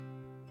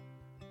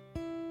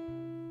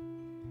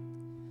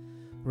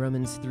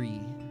Romans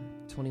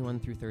 3:21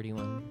 through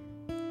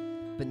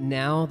 31. But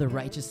now the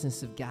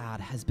righteousness of God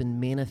has been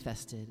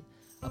manifested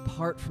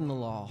apart from the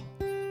law,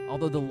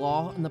 although the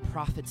law and the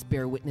prophets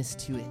bear witness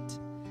to it.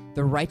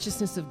 The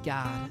righteousness of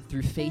God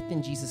through faith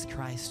in Jesus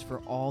Christ for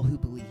all who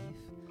believe.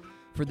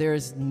 For there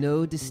is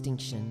no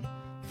distinction,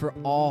 for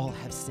all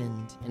have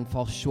sinned and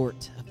fall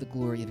short of the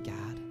glory of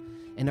God,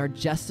 and are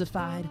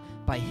justified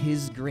by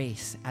his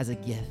grace as a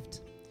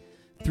gift,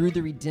 through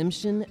the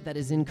redemption that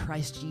is in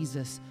Christ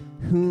Jesus,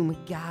 whom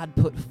God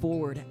put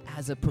forward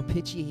as a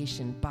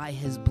propitiation by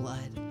his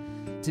blood,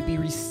 to be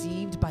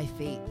received by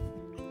faith.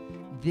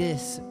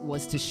 This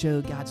was to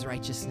show God's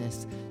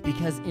righteousness,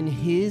 because in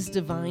his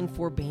divine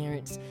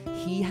forbearance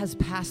he has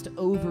passed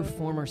over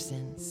former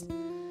sins.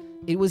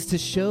 It was to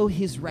show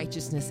his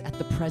righteousness at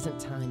the present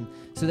time,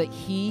 so that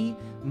he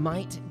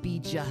might be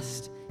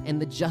just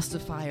and the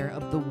justifier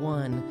of the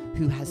one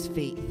who has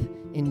faith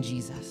in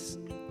Jesus.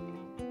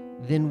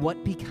 Then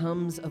what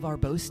becomes of our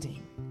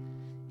boasting?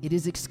 It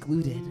is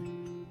excluded.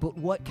 But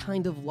what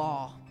kind of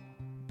law?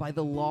 By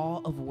the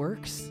law of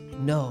works?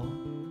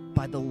 No,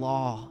 by the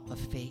law of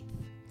faith.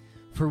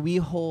 For we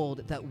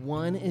hold that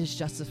one is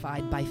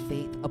justified by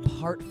faith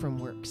apart from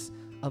works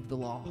of the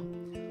law.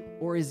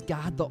 Or is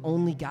God the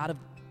only God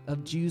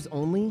of Jews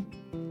only?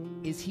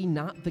 Is he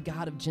not the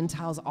God of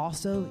Gentiles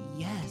also?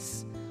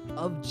 Yes,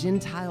 of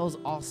Gentiles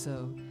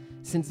also.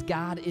 Since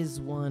God is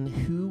one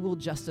who will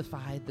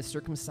justify the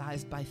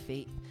circumcised by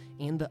faith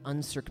and the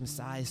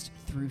uncircumcised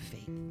through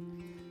faith.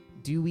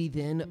 Do we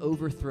then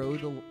overthrow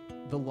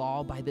the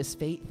law by this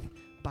faith?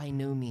 By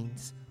no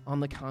means. On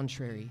the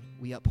contrary,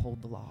 we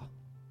uphold the law.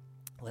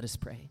 Let us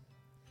pray.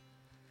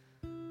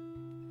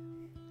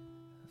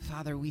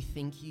 Father, we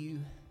thank you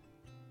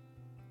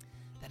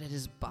that it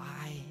is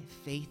by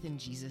faith in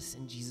Jesus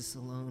and Jesus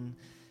alone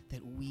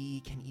that we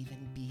can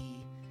even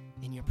be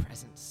in your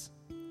presence.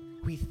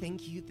 We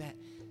thank you that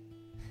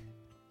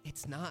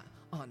it's not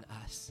on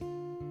us.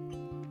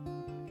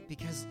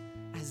 Because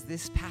as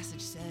this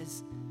passage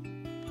says,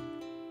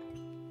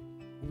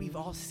 we've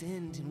all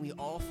sinned and we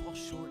all fall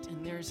short,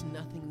 and there's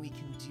nothing we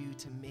can do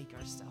to make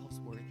ourselves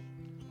worthy.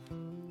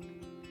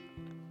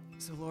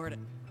 So Lord,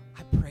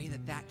 I pray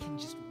that that can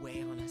just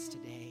weigh on us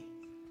today.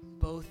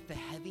 Both the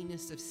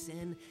heaviness of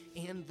sin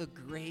and the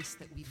grace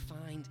that we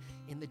find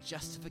in the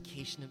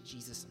justification of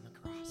Jesus on the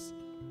cross.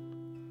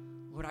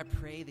 Lord, I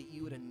pray that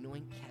you would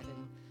anoint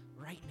Kevin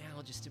right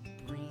now just to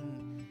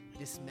bring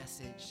this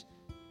message,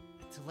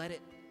 to let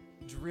it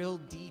drill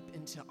deep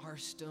into our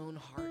stone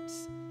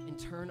hearts and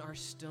turn our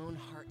stone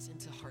hearts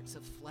into hearts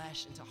of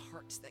flesh, into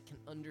hearts that can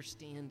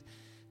understand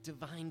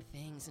divine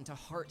things, into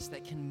hearts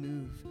that can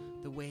move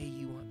the way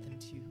you want them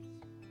to.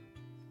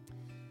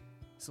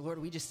 So Lord,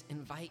 we just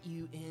invite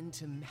you in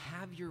to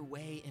have your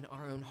way in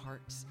our own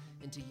hearts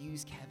and to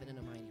use Kevin in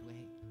a mighty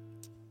way.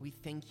 We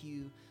thank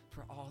you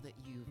for all that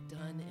you've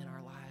done in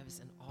our lives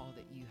and all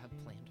that you have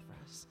planned for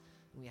us.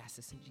 And we ask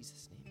this in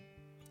Jesus' name.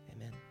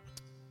 Amen.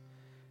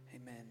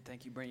 Amen.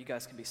 Thank you, Brent. You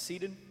guys can be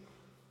seated.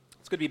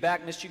 It's good to be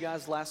back. Missed you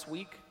guys last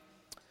week.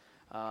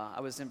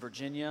 I was in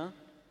Virginia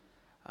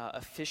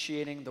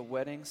officiating the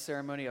wedding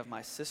ceremony of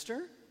my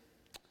sister.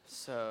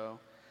 So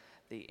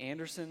the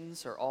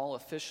Andersons are all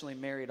officially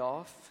married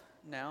off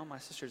now. My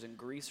sister's in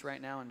Greece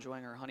right now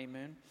enjoying her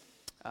honeymoon.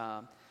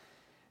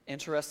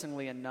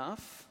 Interestingly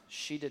enough,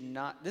 she did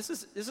not. This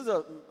is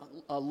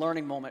a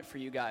learning moment for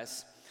you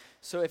guys.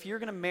 So if you're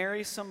going to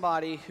marry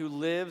somebody who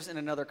lives in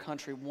another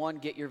country, one,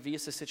 get your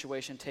visa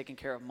situation taken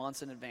care of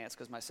months in advance,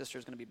 because my sister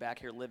is going to be back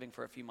here living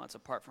for a few months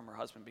apart from her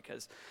husband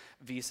because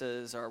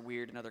visas are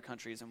weird in other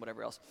countries and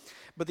whatever else.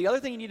 But the other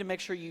thing you need to make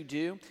sure you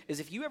do is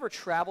if you ever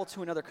travel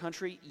to another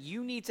country,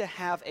 you need to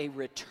have a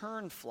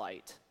return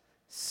flight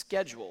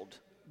scheduled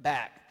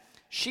back.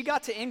 She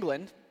got to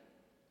England,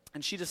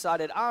 and she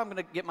decided, I'm going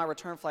to get my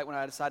return flight when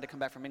I decide to come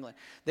back from England.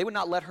 They would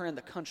not let her in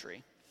the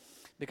country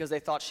because they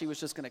thought she was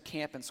just going to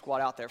camp and squat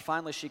out there.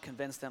 Finally, she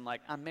convinced them, like,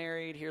 I'm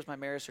married, here's my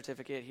marriage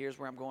certificate, here's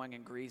where I'm going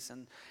in Greece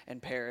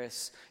and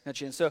Paris.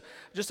 And so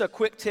just a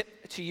quick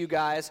tip to you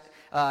guys,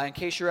 in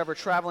case you're ever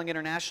traveling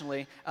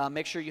internationally,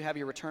 make sure you have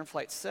your return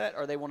flight set,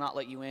 or they will not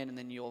let you in, and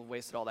then you'll have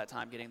wasted all that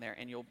time getting there,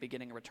 and you'll be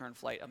getting a return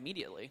flight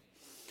immediately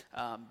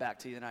back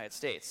to the United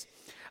States.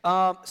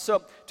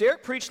 So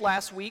Derek preached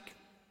last week.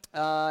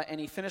 And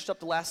he finished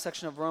up the last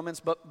section of Romans.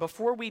 But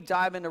before we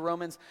dive into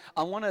Romans,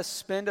 I want to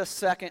spend a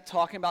second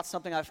talking about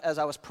something as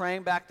I was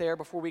praying back there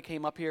before I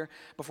came up here,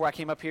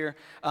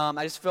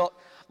 I just felt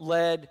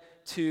led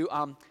to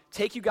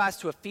take you guys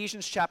to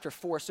Ephesians chapter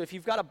 4. So if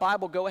you've got a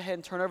Bible, go ahead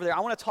and turn over there. I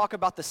want to talk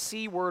about the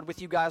C word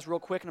with you guys real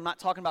quick, and I'm not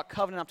talking about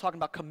covenant, I'm talking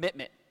about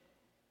commitment.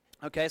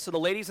 Okay, so the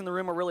ladies in the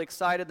room are really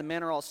excited, the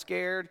men are all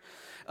scared.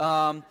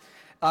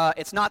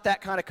 It's not that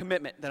kind of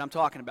commitment that I'm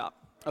talking about.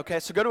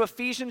 Okay, so go to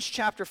Ephesians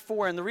chapter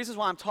 4, and the reasons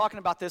why I'm talking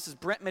about this is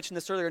Brent mentioned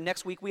this earlier.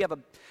 Next week we have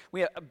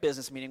a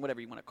business meeting,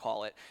 whatever you want to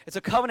call it. It's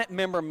a covenant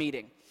member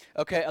meeting,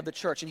 okay, of the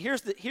church. And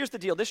here's the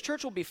deal. This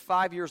church will be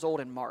 5 years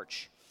old in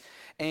March,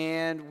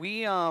 and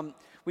we've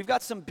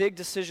got some big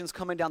decisions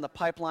coming down the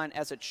pipeline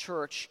as a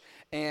church,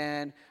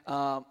 and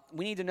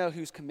we need to know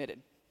who's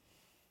committed.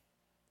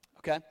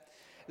 okay?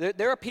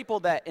 There are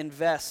people that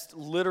invest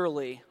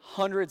literally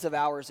hundreds of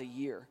hours a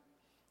year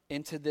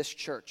into this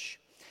church.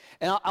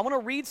 And I want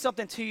to read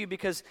something to you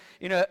because,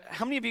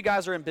 how many of you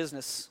guys are in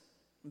business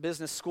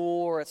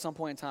school or at some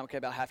point in time? Okay,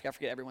 about half. I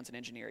forget everyone's an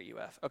engineer at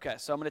UF. Okay,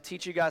 so I'm going to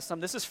teach you guys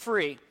something. This is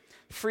free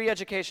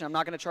education. I'm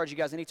not going to charge you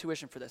guys any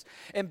tuition for this.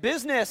 In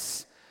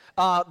business,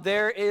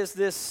 there is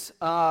this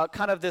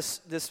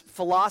this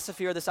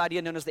philosophy or this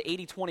idea known as the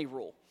 80-20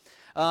 rule.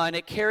 And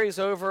it carries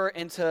over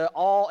into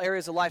all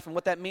areas of life. And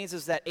what that means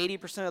is that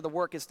 80% of the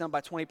work is done by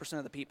 20%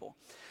 of the people.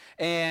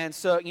 And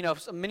so,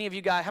 so many of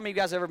you guys, how many of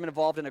you guys have ever been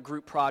involved in a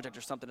group project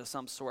or something of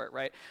some sort,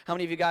 right? How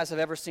many of you guys have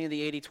ever seen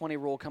the 80-20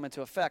 rule come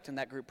into effect in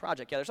that group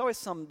project? Yeah, there's always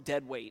some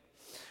dead weight,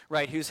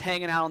 right, who's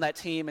hanging out on that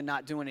team and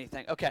not doing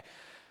anything. Okay.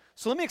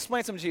 So let me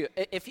explain something to you.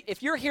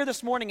 If you're here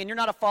this morning and you're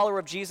not a follower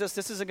of Jesus,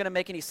 this isn't going to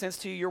make any sense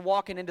to you. You're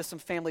walking into some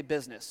family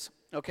business,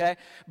 okay?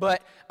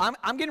 But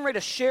I'm getting ready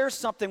to share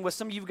something with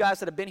some of you guys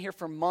that have been here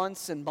for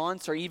months and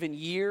months or even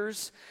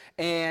years,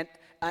 and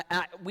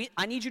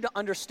I need you to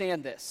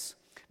understand this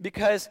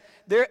because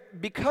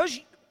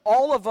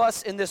all of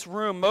us in this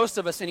room, most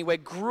of us anyway,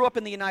 grew up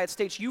in the United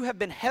States. You have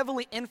been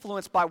heavily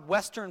influenced by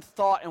Western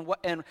thought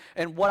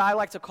and what I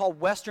like to call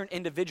Western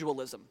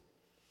individualism.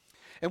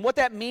 And what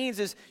that means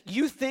is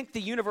you think the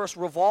universe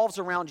revolves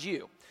around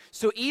you.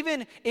 So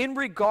even in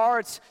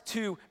regards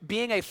to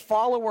being a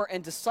follower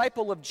and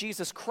disciple of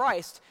Jesus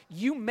Christ,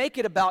 you make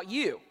it about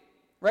you,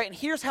 right? And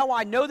here's how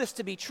I know this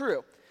to be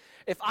true.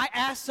 If I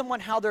ask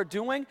someone how they're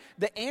doing,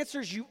 the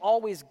answers you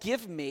always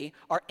give me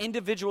are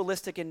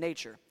individualistic in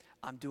nature.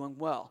 I'm doing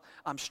well.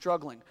 I'm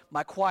struggling.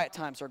 My quiet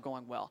times are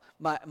going well.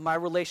 My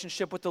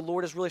relationship with the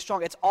Lord is really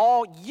strong. It's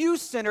all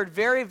you-centered.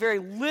 Very, very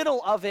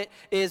little of it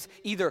is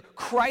either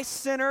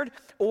Christ-centered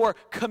or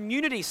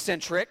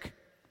community-centric,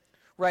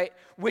 right?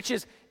 Which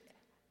is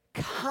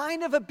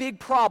kind of a big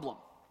problem.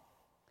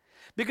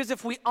 Because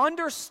if we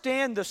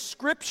understand the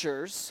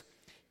scriptures,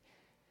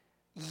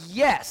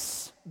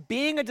 yes,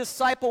 being a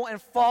disciple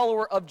and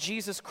follower of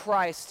Jesus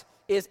Christ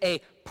is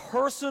a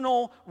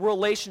personal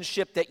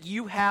relationship that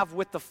you have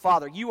with the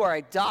Father. You are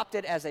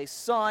adopted as a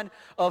son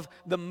of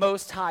the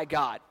Most High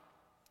God.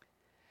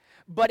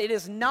 But it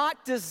is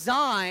not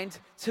designed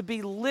to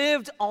be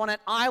lived on an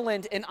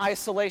island in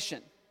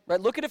isolation.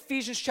 Right? Look at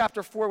Ephesians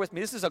chapter 4 with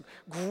me. This is a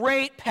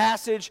great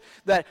passage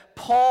that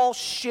Paul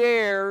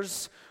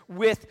shares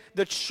with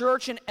the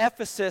church in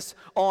Ephesus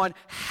on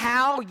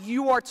how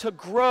you are to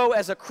grow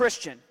as a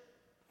Christian.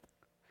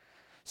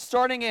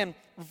 Starting in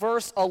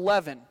verse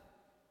 11.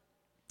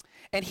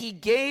 And he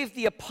gave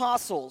the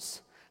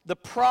apostles, the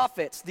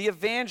prophets, the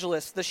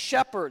evangelists, the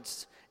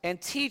shepherds, and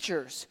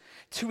teachers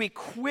to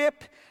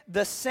equip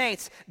the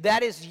saints.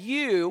 That is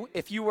you,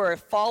 if you are a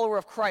follower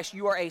of Christ,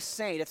 you are a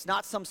saint. It's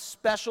not some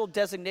special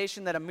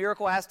designation that a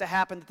miracle has to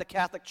happen that the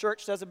Catholic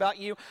Church says about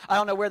you. I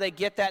don't know where they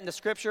get that in the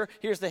scripture.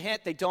 Here's the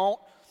hint, they don't.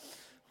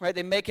 Right?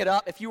 They make it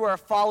up. If you are a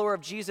follower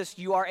of Jesus,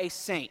 you are a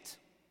saint.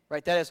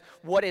 Right? That is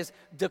what is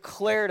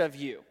declared of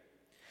you.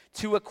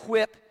 To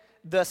equip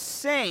the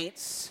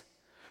saints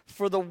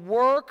for the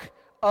work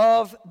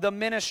of the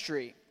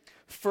ministry,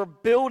 for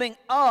building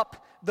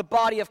up the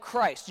body of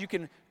Christ. You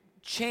can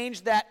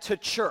change that to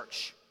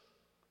church,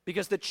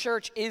 because the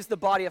church is the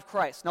body of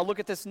Christ. Now look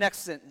at this next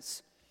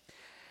sentence.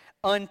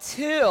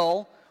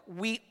 Until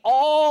we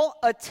all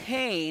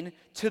attain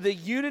to the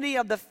unity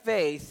of the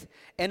faith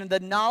and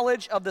the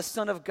knowledge of the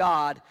Son of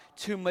God,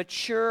 to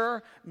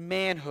mature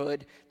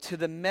manhood, to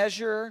the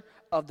measure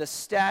of the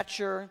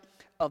stature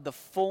of the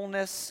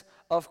fullness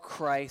of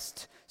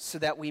Christ, so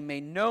that we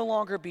may no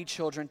longer be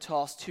children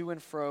tossed to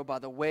and fro by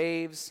the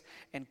waves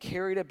and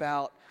carried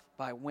about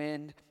by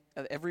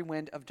every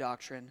wind of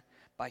doctrine,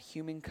 by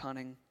human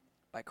cunning,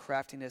 by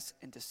craftiness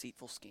and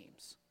deceitful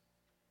schemes.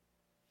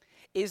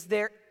 Is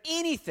there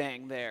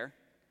anything there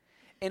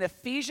in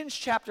Ephesians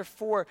chapter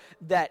 4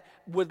 that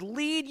would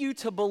lead you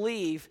to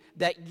believe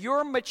that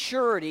your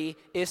maturity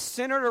is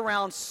centered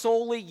around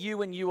solely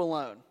you and you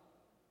alone?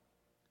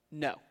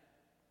 No.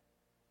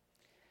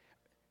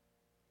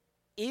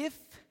 If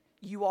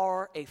you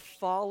are a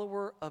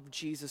follower of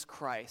Jesus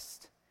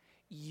Christ,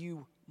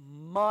 you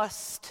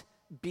must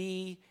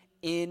be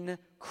in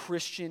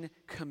Christian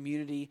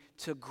community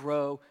to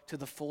grow to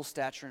the full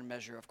stature and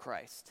measure of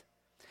Christ.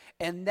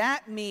 And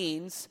that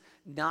means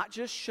not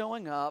just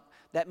showing up,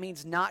 that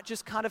means not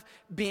just kind of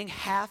being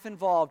half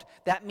involved,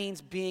 that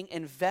means being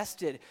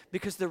invested.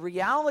 Because the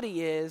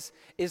reality is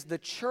the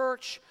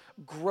church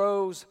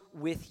grows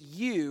with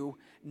you,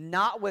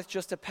 not with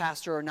just a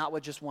pastor or not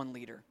with just one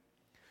leader.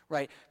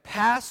 Right?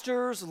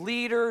 Pastors,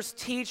 leaders,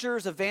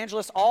 teachers,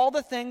 evangelists, all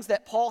the things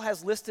that Paul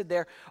has listed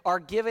there are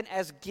given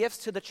as gifts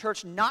to the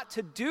church, not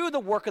to do the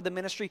work of the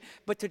ministry,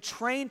 but to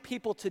train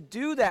people to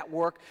do that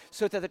work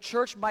so that the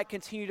church might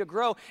continue to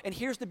grow. And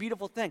here's the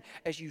beautiful thing.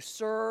 As you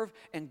serve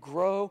and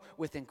grow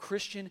within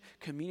Christian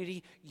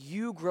community,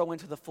 you grow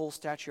into the full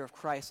stature of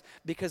Christ.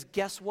 Because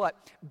guess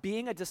what?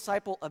 Being a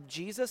disciple of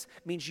Jesus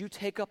means you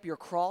take up your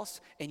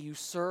cross and you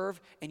serve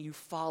and you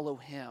follow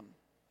him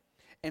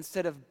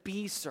instead of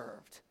be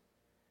served.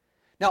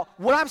 Now,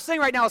 what I'm saying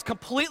right now is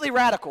completely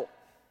radical,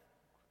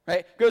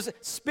 right?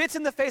 Spits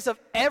in the face of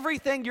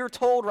everything you're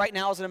told right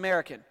now as an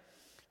American,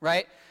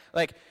 right?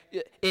 Like,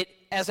 it,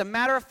 as a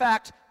matter of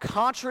fact,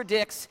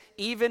 contradicts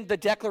even the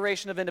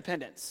Declaration of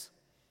Independence,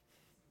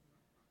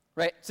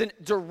 right? It's in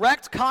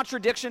direct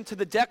contradiction to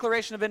the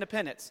Declaration of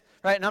Independence,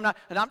 right? And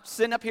I'm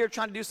sitting up here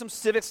trying to do some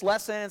civics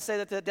lesson and say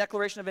that the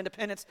Declaration of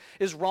Independence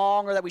is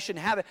wrong or that we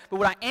shouldn't have it. But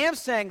what I am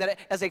saying that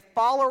as a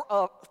follower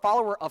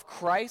of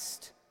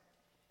Christ,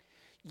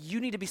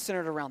 you need to be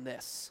centered around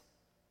this.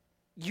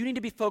 You need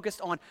to be focused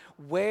on,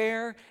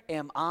 where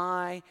am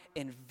I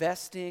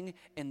investing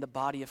in the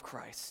body of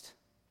Christ?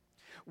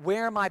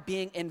 Where am I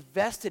being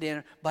invested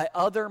in by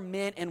other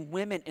men and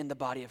women in the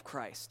body of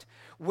Christ?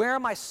 Where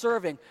am I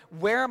serving?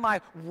 Where am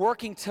I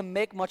working to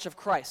make much of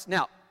Christ?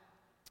 Now,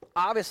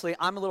 obviously,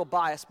 I'm a little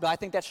biased, but I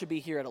think that should be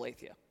here at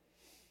Aletheia.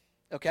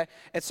 Okay?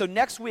 And so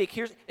next week,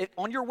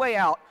 on your way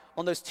out,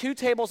 on those 2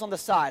 tables on the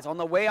sides, on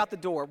the way out the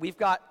door, we've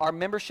got our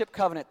membership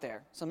covenant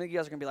there. Some of you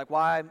guys are going to be like,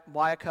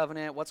 why a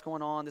covenant? What's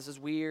going on? This is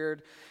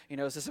weird.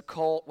 Is this a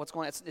cult? What's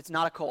going on? It's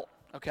not a cult,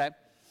 okay?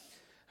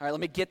 All right, let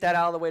me get that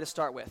out of the way to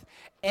start with.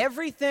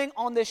 Everything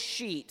on this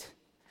sheet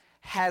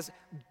has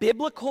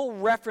biblical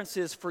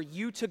references for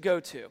you to go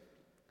to,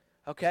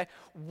 okay?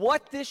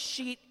 What this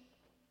sheet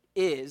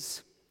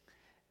is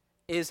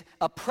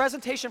a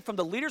presentation from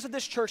the leaders of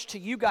this church to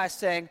you guys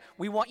saying,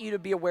 we want you to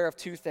be aware of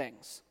 2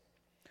 things.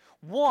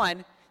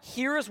 One,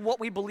 here is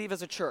what we believe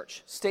as a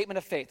church, statement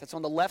of faith. It's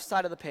on the left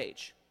side of the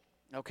page,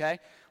 okay?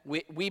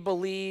 We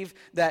believe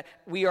that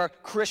we are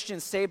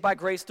Christians saved by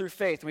grace through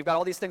faith. And we've got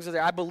all these things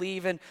there. I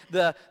believe in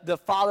the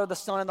Father, the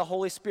Son, and the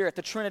Holy Spirit,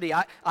 the Trinity.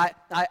 I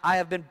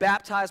have been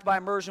baptized by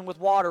immersion with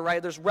water, right?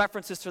 There's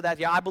references to that.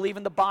 Yeah, I believe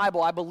in the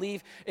Bible. I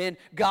believe in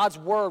God's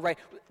Word, right?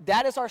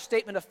 That is our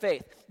statement of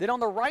faith. Then on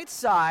the right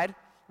side,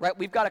 right,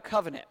 we've got a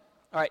covenant.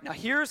 All right, now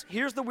here's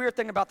the weird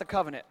thing about the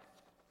covenant.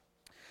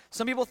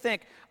 Some people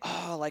think,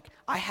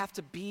 I have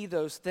to be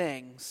those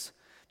things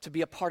to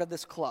be a part of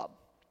this club.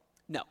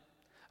 No.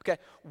 Okay,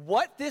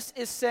 what this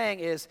is saying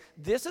is,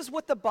 this is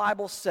what the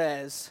Bible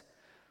says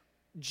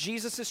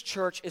Jesus'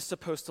 church is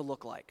supposed to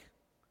look like.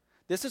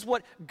 This is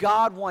what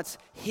God wants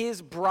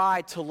his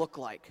bride to look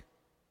like.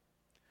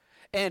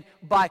 And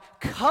by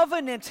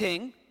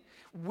covenanting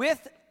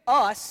with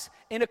us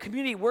in a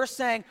community, we're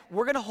saying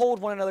we're going to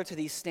hold one another to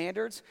these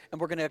standards, and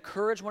we're going to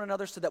encourage one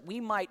another so that we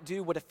might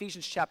do what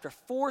Ephesians chapter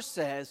 4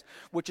 says,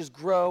 which is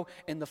grow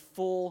in the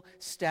full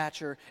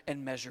stature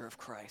and measure of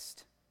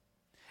Christ.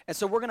 And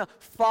so we're going to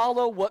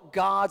follow what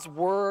God's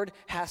word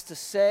has to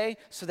say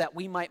so that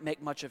we might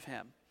make much of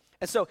him.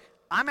 And so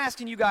I'm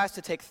asking you guys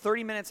to take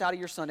 30 minutes out of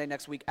your Sunday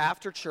next week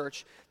after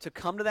church to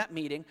come to that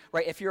meeting,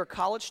 right? If you're a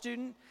college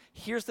student,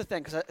 here's the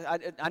thing, because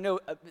I know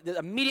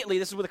immediately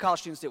this is what the college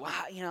students do. Well,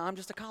 I'm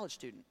just a college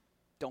student.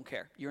 Don't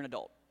care. You're an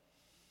adult.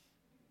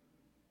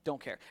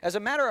 Don't care. As a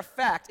matter of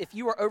fact, if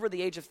you are over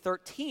the age of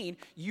 13,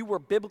 you were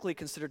biblically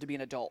considered to be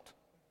an adult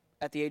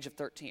at the age of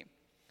 13.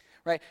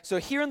 Right? So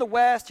here in the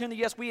West, here in the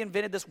U.S., we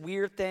invented this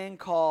weird thing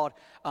called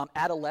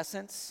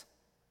adolescence.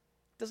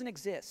 It doesn't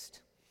exist,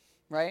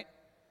 right?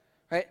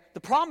 Right? The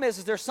problem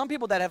is there's some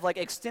people that have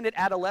extended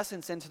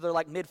adolescence into their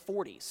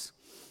mid-40s,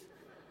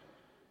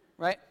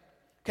 right?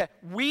 Okay,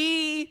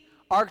 we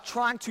are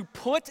trying to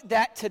put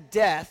that to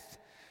death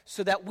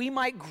so that we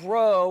might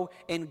grow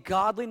in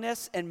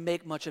godliness and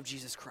make much of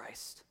Jesus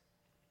Christ.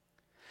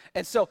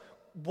 And so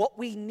what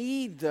we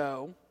need,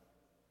 though,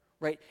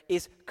 right,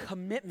 is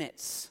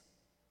commitments.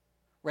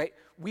 Right?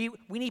 We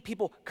need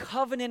people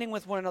covenanting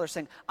with one another,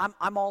 saying,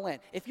 I'm all in.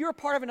 If you're a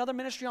part of another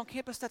ministry on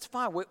campus, that's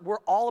fine. We're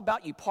all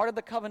about you. Part of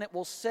the covenant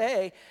will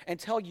say and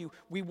tell you,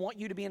 we want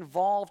you to be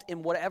involved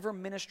in whatever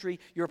ministry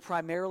you're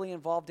primarily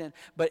involved in.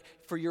 But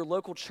for your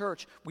local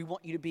church, we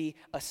want you to be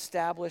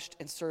established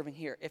and serving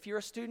here. If you're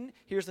a student,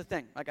 here's the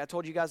thing. Like I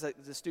told you guys,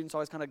 that the students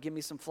always kind of give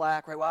me some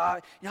flack, right? Well,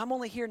 I'm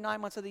only here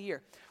 9 months of the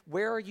year.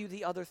 Where are you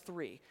the other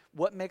 3?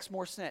 What makes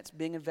more sense?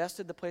 Being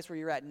invested the place where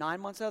you're at 9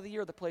 months out of the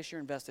year, or the place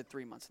you're invested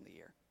 3 months in the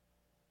year?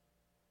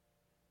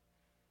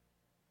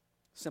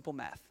 Simple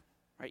math,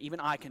 right? Even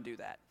I can do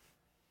that.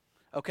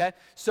 Okay?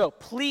 So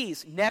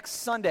please, next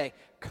Sunday,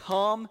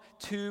 come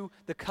to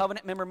the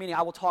covenant member meeting.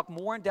 I will talk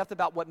more in depth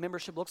about what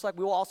membership looks like.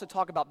 We will also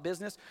talk about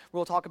business. We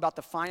will talk about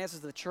the finances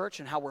of the church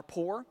and how we're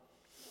poor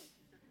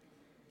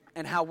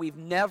and how we've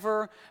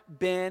never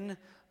been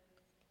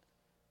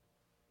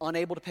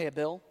unable to pay a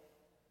bill,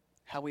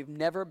 how we've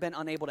never been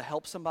unable to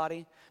help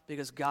somebody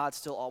because God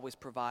still always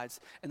provides.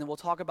 And then we'll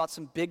talk about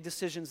some big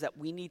decisions that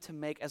we need to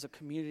make as a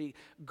community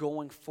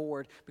going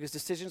forward, because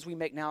decisions we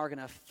make now are going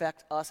to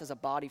affect us as a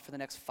body for the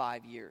next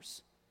 5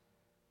 years.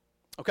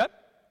 Okay?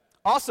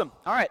 Awesome.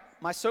 All right,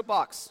 my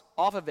soapbox,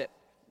 off of it.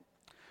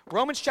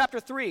 Romans chapter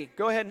 3,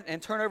 go ahead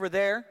and turn over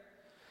there.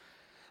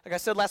 Like I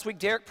said last week,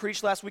 Derek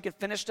preached last week and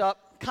finished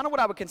up kind of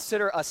what I would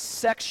consider a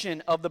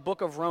section of the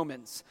book of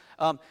Romans.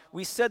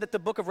 We said that the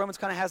book of Romans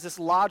kind of has this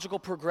logical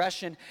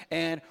progression,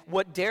 and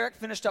what Derek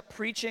finished up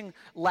preaching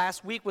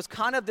last week was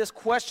kind of this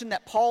question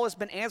that Paul has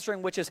been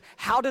answering, which is,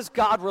 how does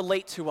God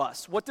relate to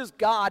us? What does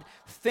God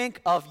think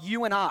of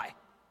you and I?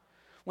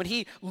 When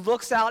he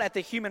looks out at the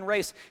human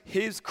race,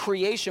 his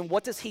creation,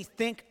 what does he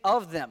think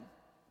of them?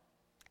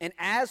 And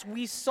as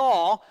we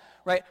saw,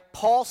 right,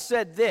 Paul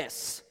said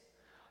this: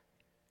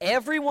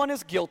 everyone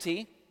is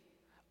guilty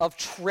of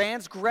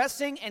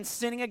transgressing and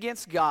sinning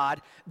against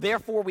God,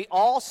 therefore we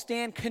all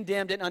stand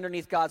condemned and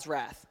underneath God's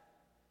wrath.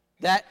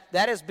 That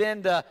has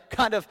been the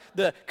kind of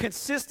the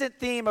consistent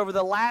theme over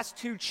the last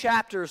 2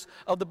 chapters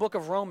of the book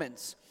of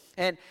Romans.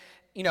 And,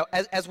 you know,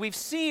 as we've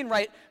seen,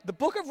 right, the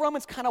book of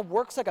Romans kind of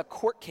works like a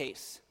court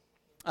case.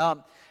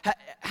 How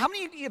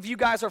many of you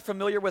guys are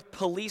familiar with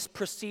police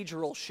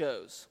procedural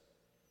shows?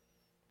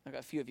 I've got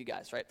a few of you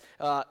guys, right?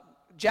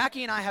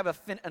 Jackie and I have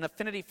an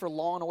affinity for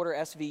Law and Order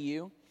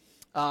SVU.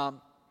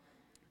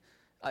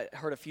 I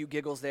heard a few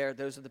giggles there.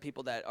 Those are the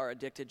people that are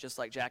addicted, just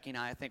like Jackie and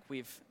I. I think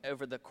we've,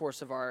 over the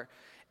course of our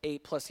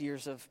 8+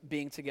 years of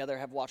being together,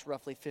 have watched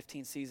roughly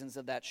 15 seasons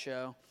of that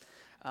show.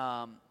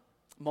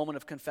 Moment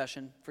of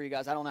confession for you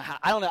guys. I don't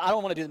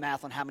want to do the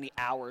math on how many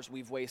hours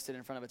we've wasted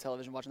in front of a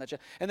television watching that show.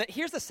 And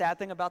here's the sad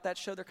thing about that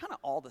show: they're kind of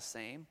all the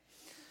same.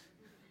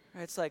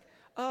 Right? It's like,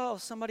 oh,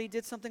 somebody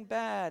did something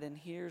bad, and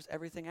here's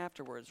everything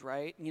afterwards,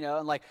 right?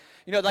 And like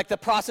the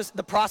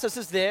process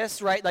is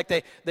this, right? Like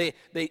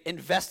they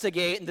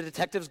investigate, and the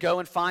detectives go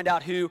and find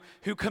out who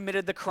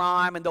committed the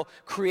crime, and they'll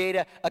create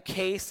a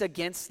case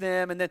against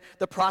them, and then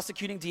the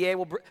prosecuting DA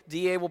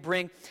will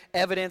bring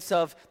evidence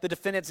of the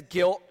defendant's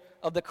guilt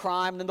of the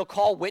crime, and then they'll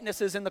call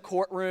witnesses in the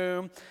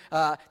courtroom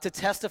to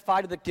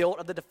testify to the guilt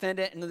of the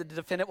defendant, and the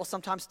defendant will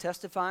sometimes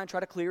testify and try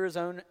to clear his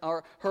own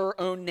or her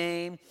own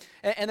name,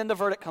 and then the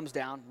verdict comes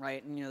down,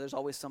 right? And there's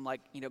always some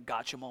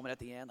gotcha moment at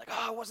the end, like,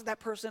 oh, it wasn't that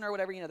person or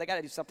whatever. They got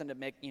to do something to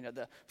make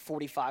the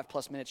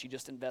 45+ minutes you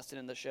just invested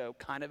in the show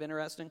kind of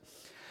interesting.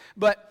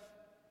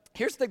 But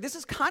here's the thing: this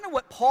is kind of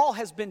what Paul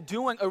has been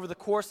doing over the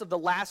course of the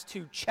last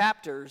 2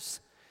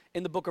 chapters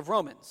in the book of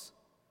Romans,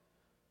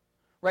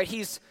 right?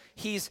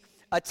 He's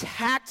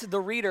attacked the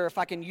reader, if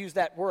I can use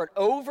that word,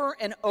 over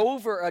and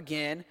over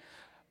again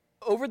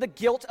over the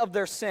guilt of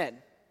their sin.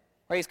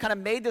 Right? He's kind of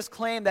made this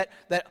claim that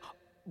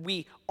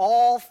we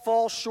all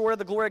fall short of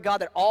the glory of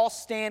God, that all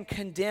stand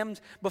condemned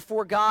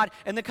before God.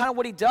 And then kind of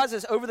what he does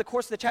is, over the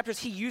course of the chapters,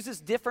 he uses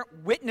different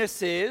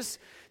witnesses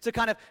to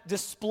kind of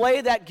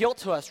display that guilt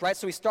to us, right?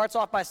 So he starts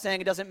off by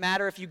saying it doesn't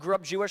matter if you grew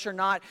up Jewish or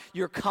not,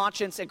 your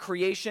conscience and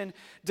creation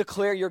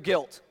declare your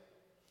guilt.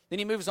 Then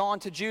he moves on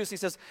to Jews. He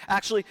says,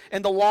 actually,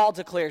 and the law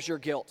declares your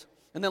guilt.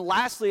 And then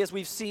lastly, as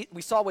we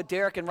saw with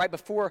Derek and right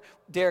before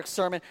Derek's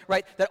sermon,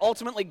 right, that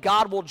ultimately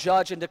God will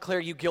judge and declare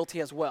you guilty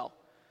as well.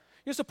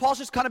 So Paul's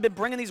just kind of been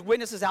bringing these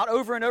witnesses out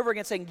over and over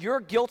again, saying, you're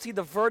guilty,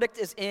 the verdict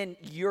is in,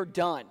 you're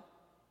done.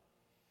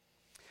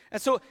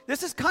 And so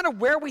this is kind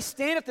of where we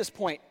stand at this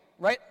point,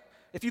 right?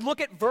 If you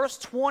look at verse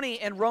 20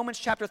 in Romans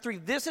chapter 3,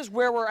 this is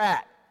where we're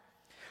at.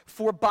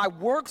 For by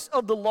works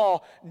of the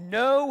law,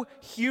 no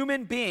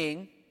human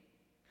being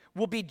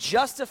will be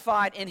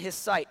justified in his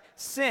sight,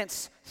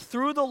 since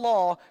through the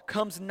law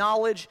comes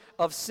knowledge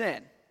of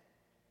sin.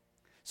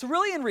 So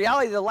really, in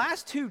reality, the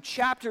last 2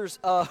 chapters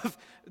of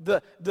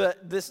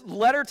this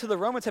letter to the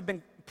Romans have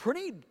been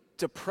pretty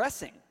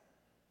depressing,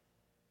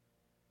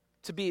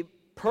 to be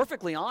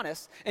perfectly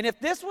honest. And if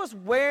this was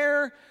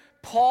where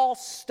Paul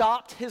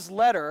stopped his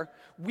letter,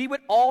 we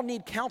would all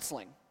need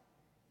counseling.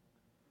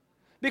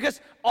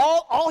 Because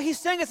all he's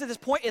saying us at this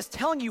point is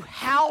telling you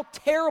how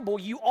terrible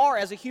you are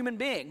as a human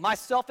being,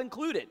 myself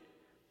included.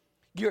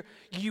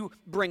 You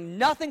bring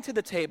nothing to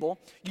the table.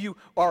 You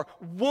are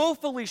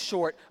woefully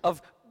short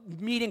of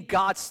meeting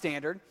God's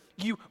standard.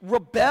 You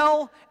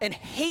rebel and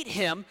hate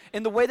him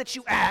in the way that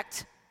you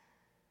act.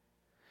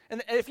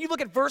 And if you look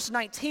at verse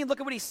 19,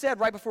 look at what he said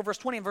right before verse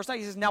 20. In verse 19,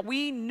 he says, now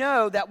we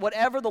know that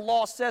whatever the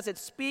law says, it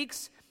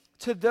speaks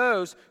to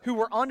those who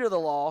were under the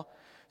law,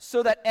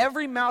 so that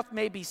every mouth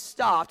may be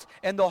stopped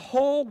and the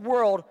whole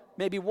world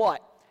may be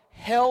what?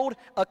 Held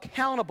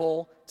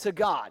accountable to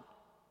God.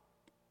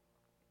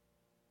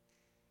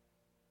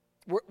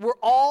 We're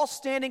all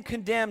standing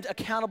condemned,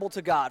 accountable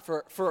to God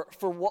for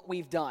what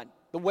we've done,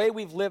 the way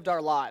we've lived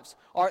our lives,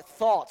 our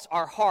thoughts,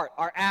 our heart,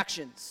 our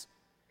actions.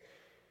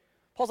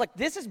 Paul's like,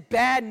 this is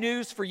bad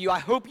news for you. I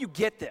hope you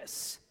get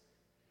this.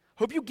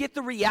 Hope you get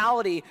the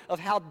reality of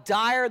how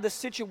dire the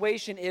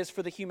situation is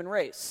for the human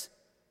race.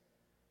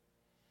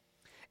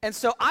 And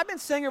so I've been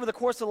saying over the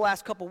course of the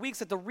last couple weeks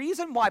that the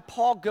reason why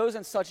Paul goes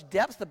in such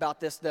depth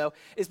about this, though,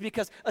 is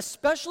because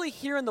especially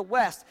here in the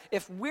West,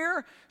 if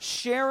we're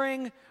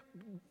sharing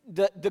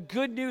the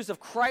good news of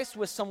Christ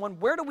with someone,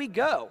 where do we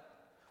go?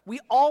 We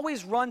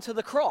always run to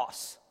the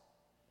cross.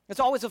 It's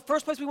always the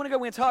first place we want to go.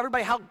 We want to tell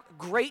everybody how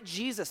great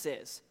Jesus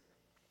is.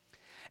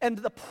 And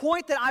the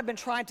point that I've been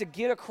trying to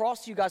get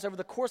across to you guys over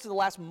the course of the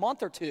last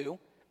month or two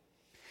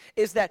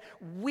is that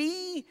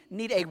we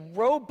need a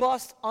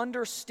robust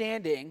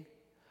understanding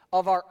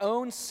of our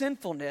own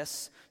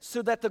sinfulness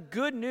so that the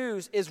good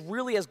news is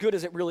really as good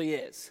as it really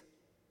is.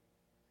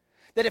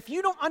 That if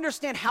you don't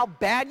understand how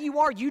bad you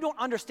are, you don't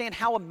understand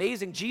how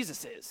amazing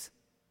Jesus is.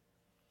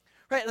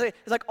 Right?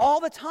 It's like all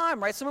the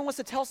time, right? Someone wants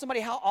to tell somebody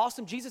how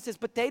awesome Jesus is,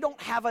 but they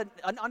don't have an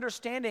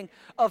understanding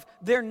of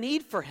their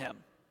need for him.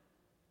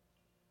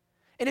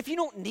 And if you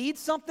don't need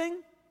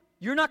something,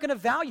 you're not going to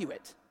value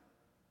it.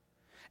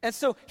 And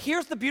so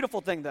here's the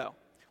beautiful thing, though.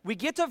 We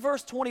get to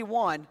verse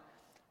 21,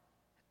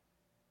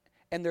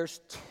 and there's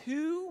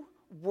two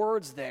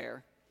words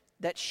there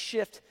that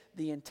shift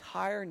the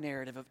entire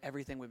narrative of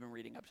everything we've been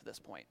reading up to this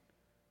point.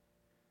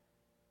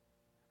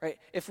 Right?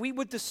 If we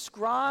would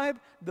describe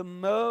the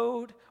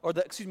mood of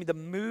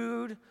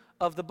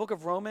the book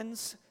of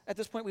Romans at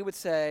this point, we would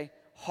say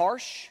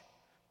harsh,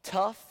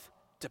 tough,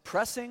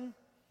 depressing,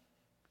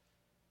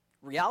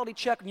 reality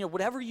check,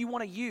 whatever you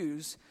want to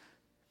use.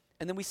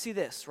 And then we see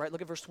this, right?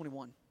 Look at verse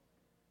 21.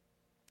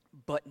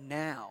 But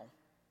now,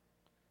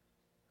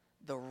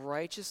 the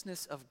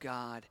righteousness of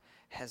God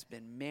has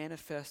been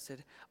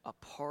manifested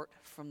apart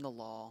from the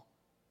law,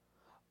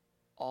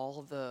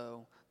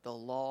 although the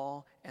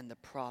law and the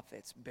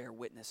prophets bear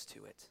witness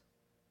to it.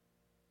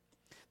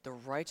 The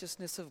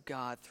righteousness of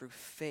God through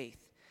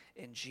faith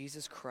in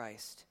Jesus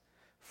Christ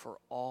for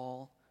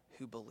all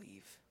who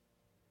believe.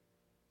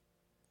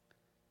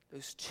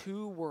 Those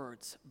two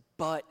words,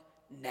 but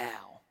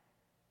now,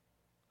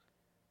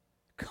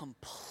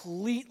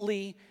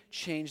 completely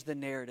change the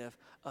narrative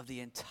of the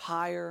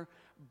entire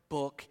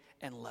book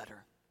and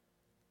letter.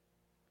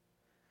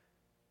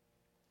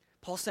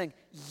 Paul's saying,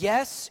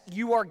 yes,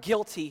 you are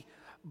guilty,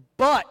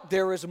 but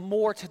there is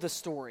more to the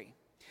story.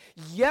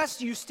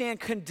 Yes, you stand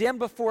condemned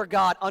before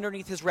God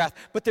underneath his wrath,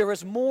 but there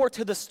is more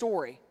to the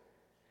story.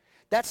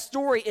 That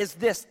story is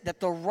this, that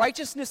the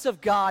righteousness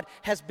of God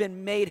has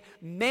been made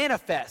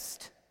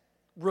manifest,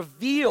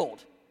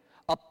 revealed,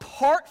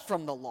 apart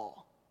from the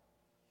law.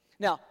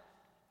 Now,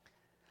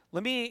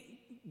 let me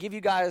give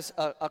you guys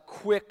a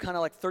quick kind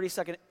of like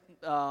 30-second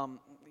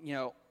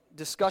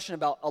discussion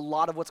about a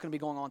lot of what's going to be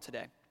going on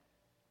today.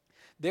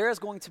 There is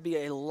going to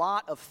be a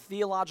lot of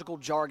theological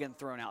jargon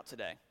thrown out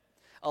today.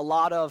 A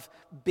lot of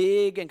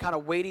big and kind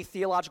of weighty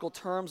theological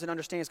terms and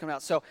understandings coming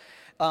out. So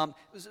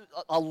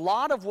a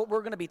lot of what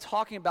we're going to be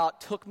talking about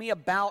took me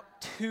about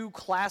 2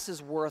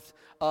 classes worth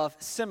of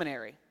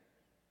seminary.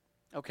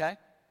 Okay?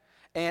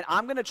 And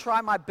I'm going to try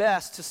my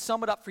best to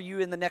sum it up for you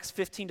in the next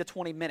 15 to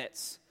 20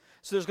 minutes.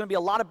 So there's going to be a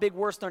lot of big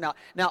words thrown out.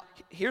 Now,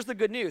 here's the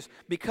good news.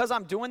 Because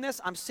I'm doing this,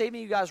 I'm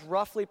saving you guys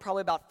roughly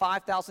probably about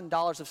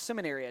 $5,000 of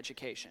seminary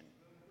education.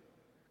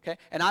 Okay?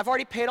 And I've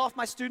already paid off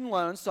my student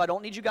loans, so I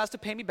don't need you guys to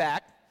pay me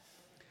back.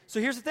 So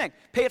here's the thing.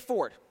 Pay it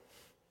forward.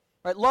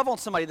 Right? Love on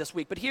somebody this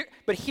week. But here,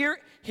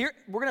 we're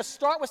going to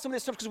start with some of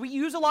this stuff because we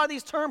use a lot of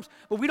these terms,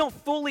 but we don't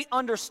fully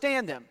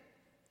understand them.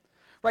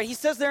 Right? He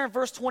says there in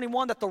verse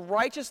 21 that the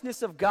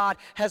righteousness of God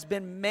has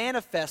been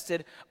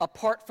manifested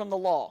apart from the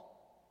law.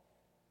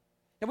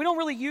 And we don't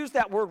really use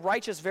that word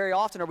righteous very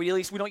often, or at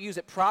least we don't use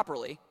it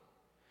properly.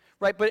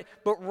 Right? But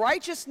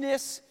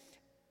righteousness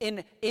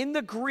in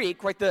the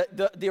Greek, right,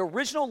 the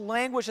original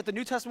language that the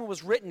New Testament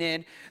was written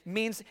in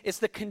means it's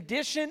the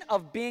condition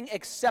of being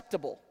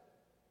acceptable.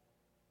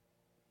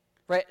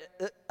 Right?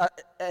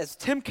 As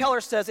Tim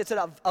Keller says, it's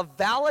a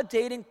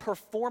validating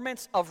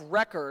performance of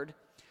record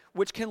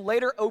which can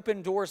later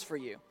open doors for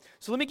you.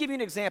 So let me give you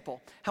an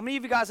example. How many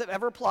of you guys have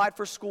ever applied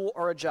for school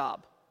or a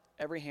job?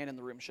 Every hand in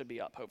the room should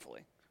be up,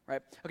 hopefully.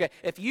 Right? Okay,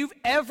 if you've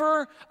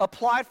ever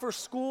applied for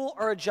school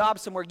or a job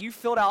somewhere, you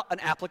filled out an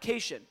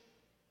application.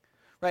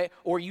 Right?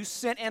 Or you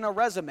sent in a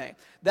resume.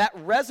 That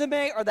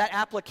resume or that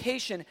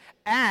application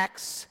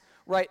acts,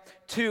 right,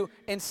 to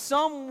in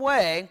some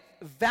way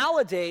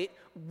validate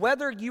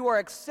whether you are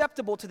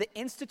acceptable to the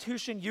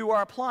institution you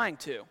are applying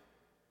to.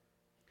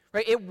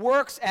 Right? It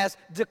works as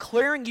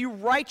declaring you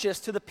righteous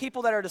to the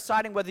people that are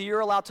deciding whether you're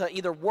allowed to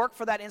either work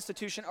for that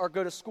institution or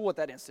go to school at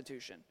that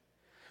institution.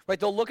 Right,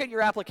 they'll look at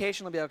your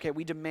application and be like, okay,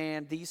 we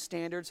demand these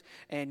standards,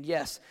 and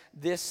yes,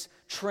 this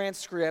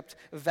transcript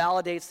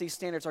validates these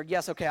standards. Or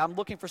yes, okay, I'm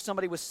looking for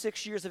somebody with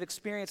 6 years of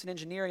experience in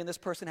engineering, and this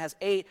person has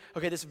 8.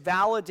 Okay, this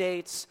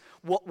validates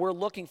what we're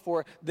looking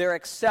for. They're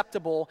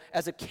acceptable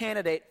as a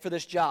candidate for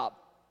this job.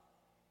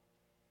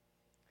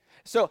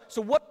 So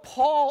what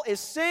Paul is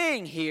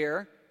saying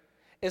here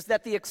is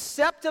that the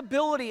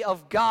acceptability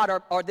of God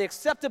or the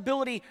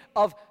acceptability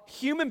of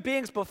human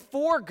beings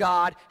before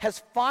God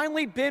has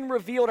finally been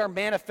revealed or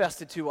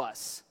manifested to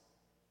us.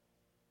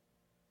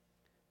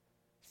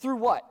 Through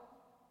what?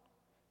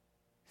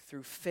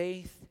 Through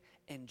faith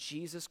in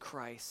Jesus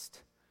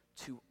Christ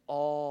to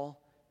all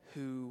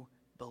who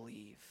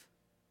believe.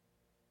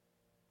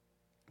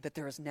 That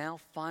there is now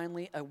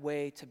finally a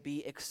way to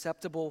be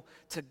acceptable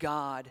to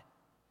God,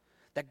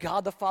 that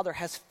God the Father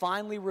has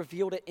finally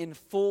revealed it in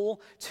full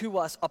to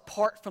us,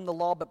 apart from the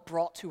law, but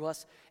brought to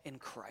us in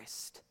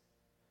Christ.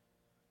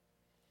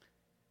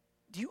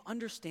 Do you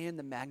understand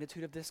the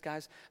magnitude of this,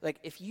 guys? Like,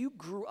 if you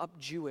grew up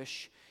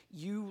Jewish,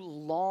 you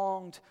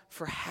longed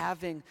for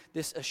having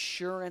this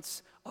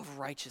assurance of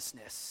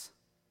righteousness.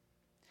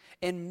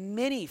 And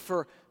many,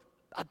 for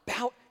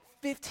about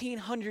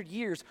 1,500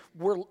 years,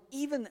 were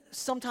even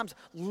sometimes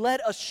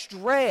led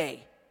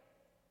astray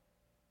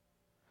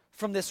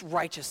from this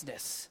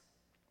righteousness,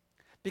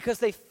 because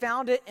they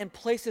found it in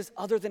places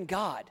other than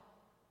God.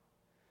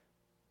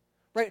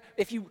 Right?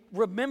 If you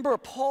remember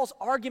Paul's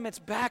arguments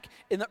back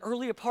in the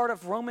earlier part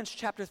of Romans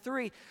chapter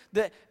 3,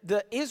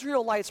 the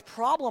Israelites'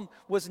 problem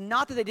was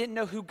not that they didn't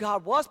know who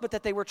God was, but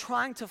that they were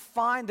trying to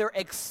find their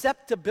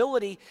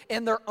acceptability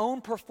in their own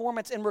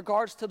performance in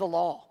regards to the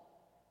law.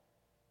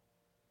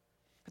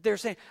 But they were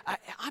saying,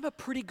 I'm a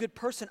pretty good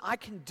person. I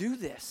can do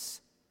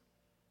this.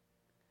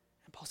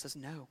 And Paul says,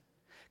 no.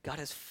 God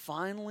has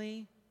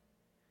finally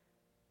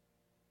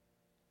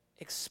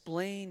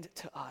explained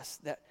to us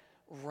that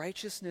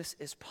righteousness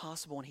is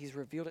possible, and he's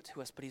revealed it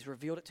to us, but he's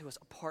revealed it to us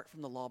apart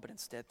from the law, but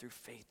instead through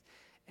faith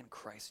in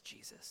Christ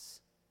Jesus.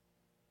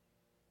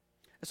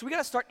 And so we got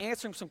to start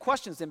answering some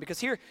questions then, because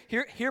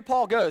here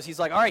Paul goes. He's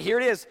like, all right, here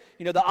it is.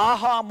 The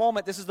aha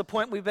moment. This is the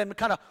point we've been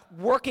kind of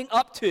working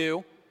up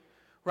to,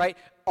 right?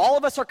 All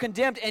of us are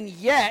condemned, and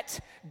yet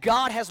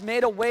God has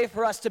made a way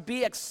for us to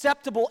be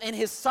acceptable in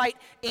his sight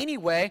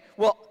anyway.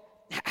 Well,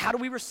 how do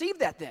we receive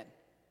that then?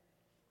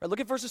 Right, look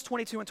at verses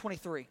 22 and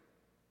 23.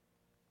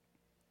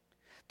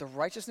 The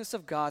righteousness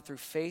of God through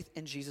faith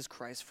in Jesus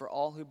Christ for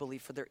all who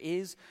believe, for there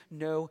is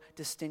no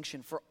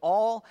distinction. For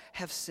all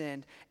have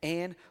sinned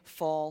and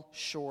fall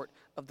short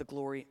of the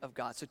glory of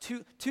God. So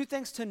two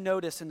things to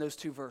notice in those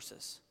two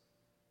verses.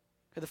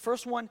 Okay, the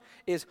first one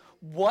is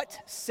what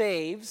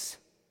saves,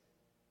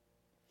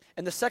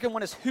 and the second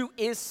one is who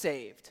is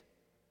saved.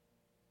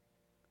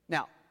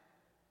 Now,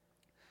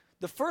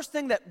 the first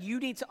thing that you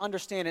need to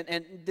understand,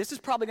 and this is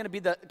probably going to be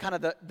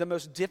the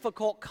most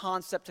difficult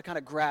concept to kind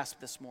of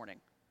grasp this morning.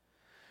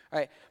 All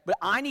right, but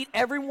I need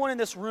everyone in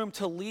this room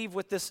to leave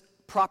with this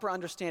proper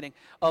understanding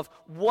of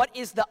what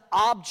is the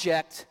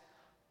object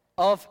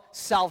of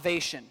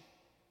salvation.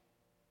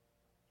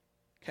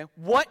 Okay,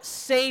 what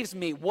saves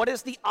me? What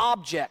is the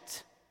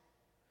object?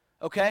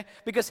 Okay,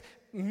 because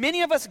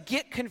many of us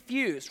get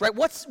confused, right?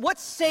 What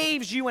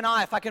saves you and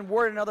I, if I can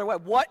word it another way?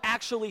 What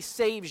actually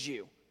saves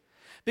you?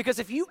 Because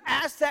if you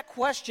ask that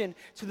question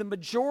to the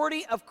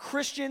majority of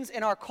Christians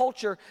in our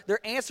culture, their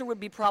answer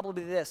would be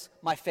probably this: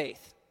 my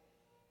faith.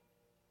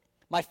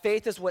 My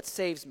faith is what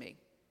saves me.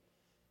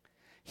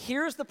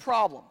 Here's the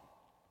problem.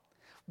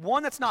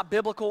 One, that's not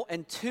biblical,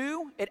 and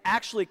two, it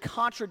actually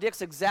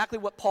contradicts exactly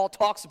what Paul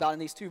talks about in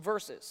these two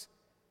verses.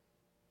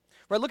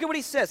 Right, look at what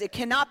he says. It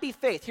cannot be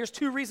faith. Here's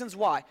two reasons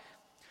why.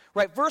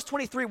 Right, verse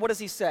 23, what does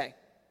he say?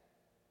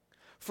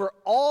 For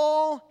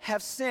all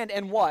have sinned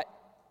and what?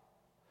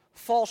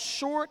 Fall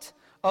short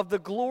of the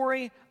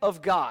glory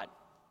of God.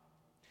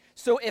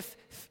 So if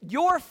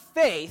your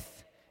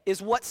faith is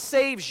what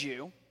saves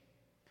you,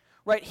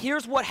 right,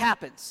 here's what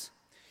happens.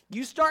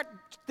 You start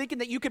thinking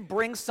that you can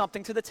bring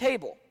something to the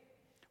table,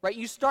 right?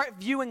 You start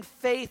viewing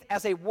faith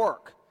as a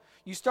work.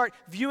 You start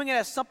viewing it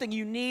as something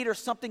you need or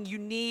something you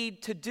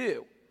need to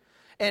do.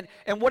 And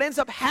what ends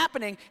up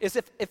happening is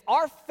if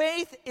our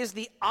faith is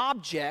the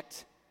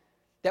object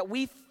that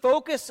we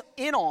focus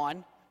in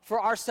on for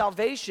our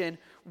salvation,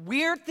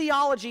 weird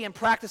theology and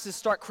practices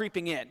start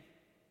creeping in.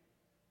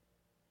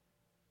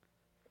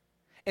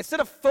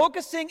 Instead of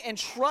focusing and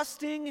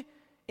trusting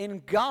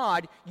in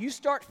God, you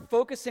start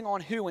focusing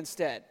on who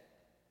instead?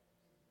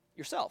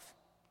 Yourself.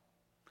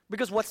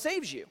 Because what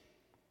saves you?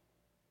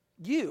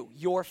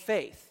 Your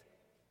faith.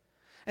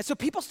 And so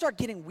people start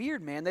getting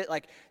weird, man. They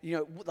like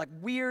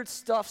weird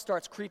stuff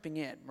starts creeping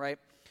in, right?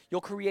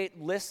 You'll create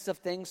lists of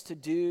things to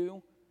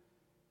do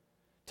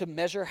to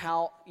measure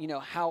how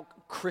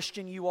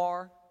Christian you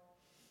are.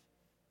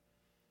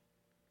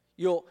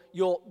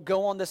 You'll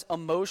go on this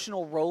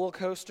emotional roller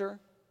coaster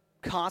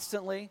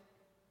constantly,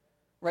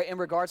 right, in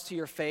regards to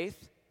your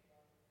faith.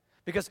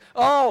 Because,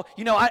 I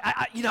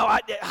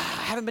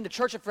haven't been to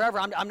church in forever.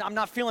 I'm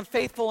not feeling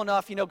faithful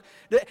enough, And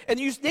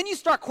then you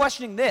start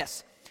questioning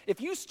this. If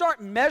you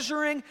start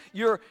measuring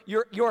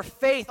your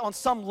faith on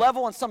some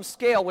level, on some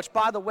scale, which,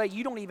 by the way,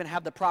 you don't even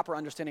have the proper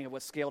understanding of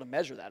what scale to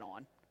measure that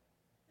on.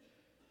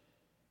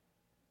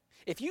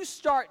 If you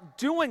start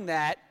doing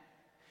that,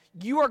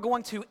 you are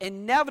going to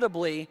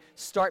inevitably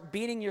start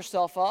beating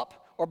yourself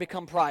up or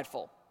become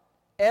prideful.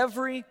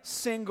 Every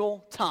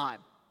single time.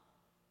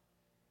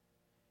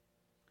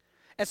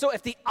 And so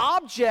if the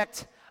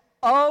object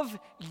of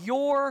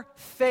your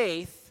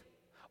faith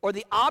or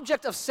the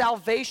object of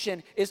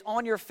salvation is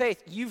on your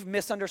faith, you've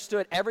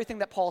misunderstood everything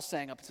that Paul's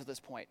saying up to this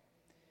point.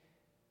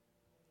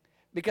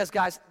 Because,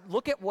 guys,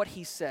 look at what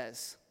he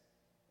says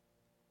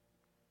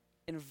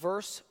in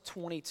verse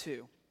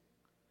 22.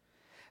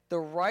 The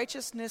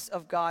righteousness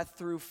of God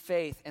through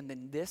faith, and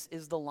then this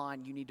is the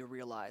line you need to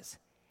realize,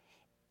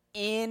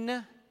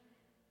 in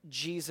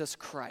Jesus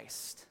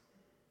Christ.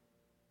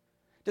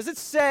 Does it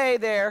say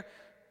there,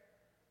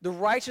 the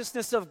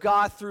righteousness of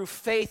God through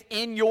faith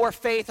in your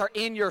faith or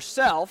in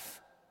yourself?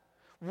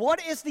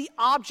 What is the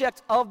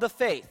object of the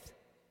faith?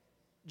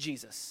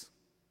 Jesus.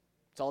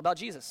 It's all about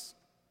Jesus.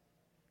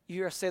 You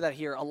hear us say that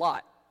here a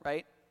lot,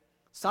 right?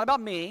 It's not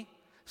about me.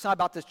 It's not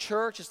about the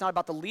church. It's not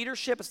about the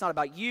leadership. It's not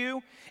about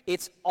you.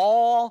 It's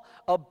all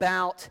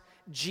about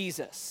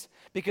Jesus.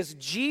 Because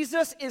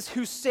Jesus is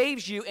who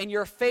saves you, and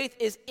your faith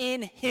is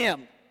in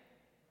him.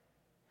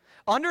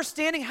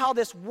 Understanding how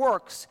this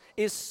works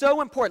is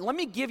so important. Let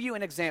me give you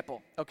an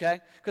example, okay?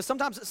 Because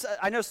sometimes,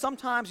 I know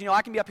sometimes,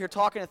 I can be up here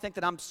talking and think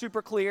that I'm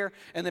super clear,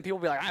 and then people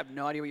will be like, I have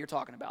no idea what you're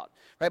talking about,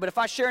 right? But if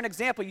I share an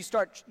example, you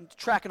start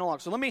tracking along.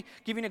 So let me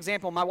give you an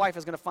example. My wife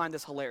is going to find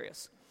this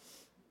hilarious.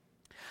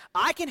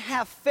 I can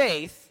have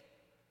faith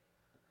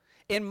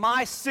in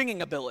my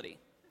singing ability.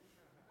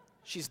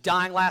 She's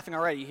dying laughing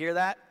already. You hear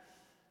that?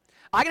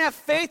 I can have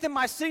faith in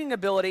my singing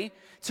ability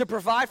to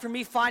provide for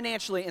me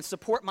financially and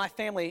support my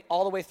family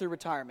all the way through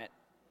retirement.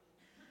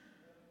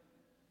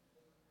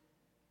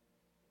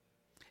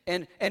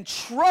 And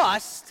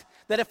trust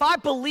that if I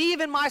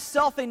believe in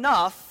myself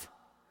enough,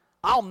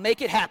 I'll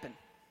make it happen.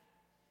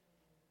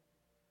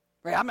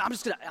 Right? I'm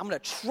gonna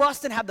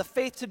trust and have the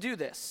faith to do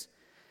this.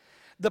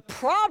 The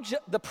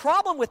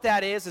problem with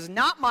that is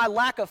not my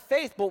lack of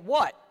faith, but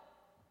what?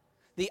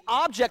 The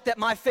object that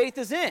my faith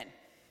is in.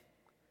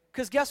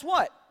 Because guess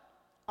what?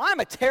 I'm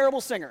a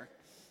terrible singer.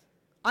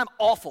 I'm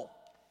awful.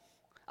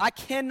 I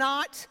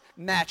cannot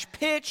match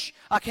pitch.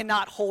 I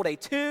cannot hold a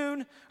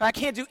tune. I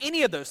can't do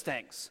any of those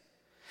things.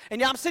 And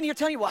yeah, I'm sitting here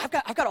telling you, well,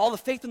 I've got all the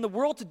faith in the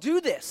world to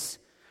do this,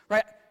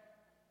 right?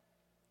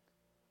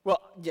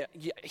 Well, yeah,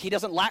 he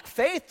doesn't lack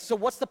faith, so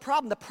what's the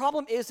problem? The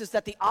problem is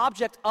that the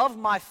object of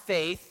my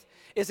faith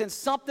is in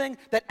something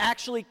that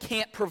actually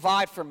can't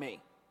provide for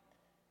me.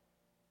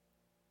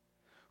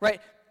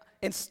 Right?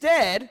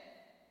 Instead,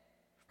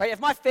 right, if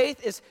my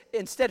faith is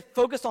instead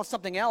focused on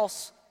something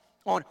else,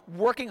 on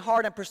working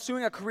hard and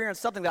pursuing a career in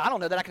something that I don't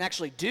know that I can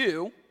actually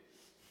do,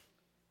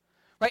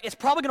 right, it's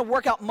probably going to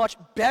work out much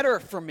better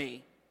for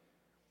me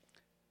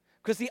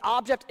because the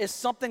object is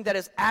something that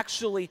is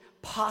actually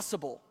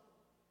possible,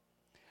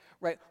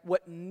 right?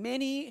 What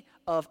many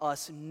of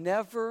us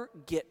never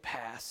get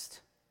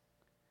past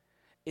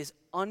is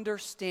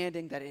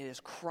understanding that it is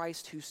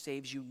Christ who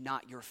saves you,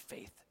 not your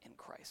faith in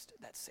Christ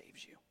that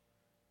saves you.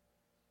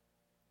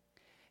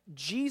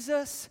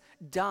 Jesus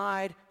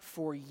died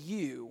for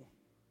you,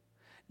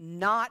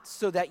 not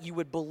so that you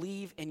would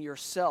believe in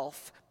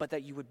yourself, but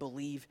that you would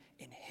believe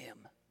in him.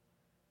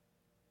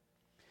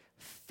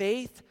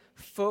 Faith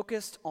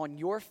focused on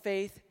your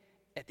faith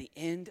at the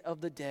end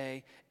of the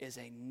day is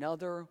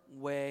another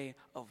way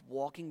of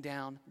walking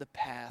down the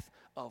path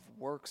of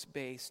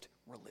works-based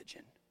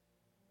religion.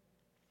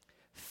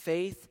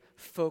 Faith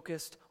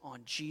focused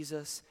on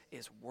Jesus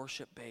is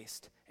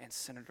worship-based and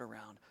centered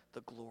around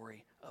the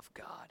glory of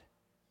God.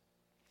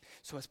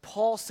 So as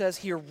Paul says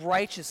here,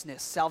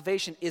 righteousness,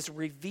 salvation is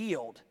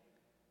revealed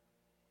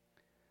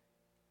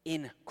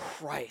in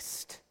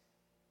Christ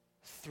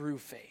through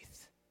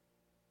faith,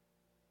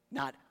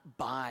 not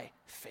by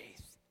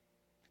faith.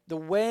 The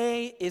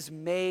way is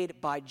made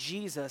by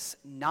Jesus,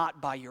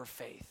 not by your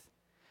faith.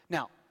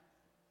 Now,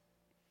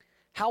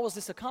 how was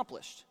this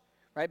accomplished?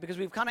 Right? Because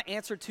we've kind of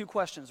answered two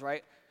questions,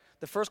 right?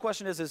 The first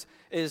question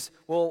is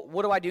well,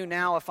 what do I do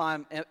now if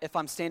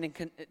I'm standing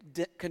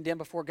condemned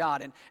before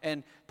God?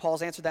 And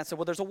Paul's answered that and said,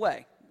 well, there's a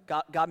way.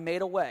 God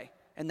made a way,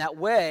 and that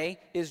way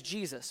is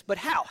Jesus. But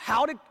how?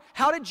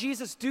 How did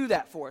Jesus do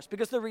that for us?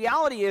 Because the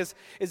reality is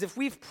if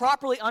we've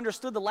properly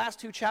understood the last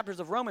two chapters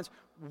of Romans,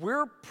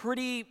 we're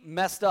pretty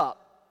messed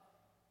up.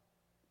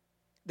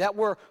 That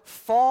we're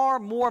far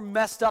more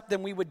messed up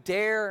than we would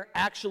dare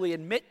actually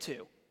admit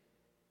to.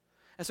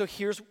 And so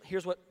here's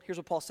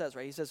what Paul says,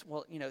 right? He says,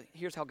 well,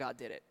 here's how God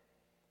did it.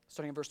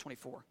 Starting in verse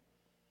 24.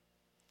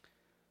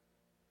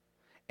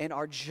 And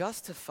are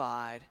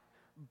justified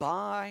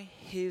by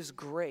his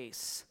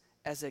grace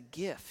as a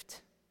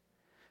gift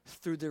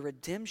through the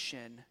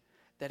redemption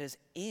that is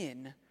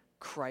in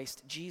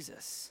Christ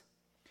Jesus,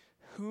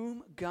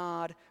 whom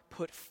God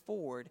put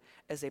forward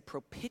as a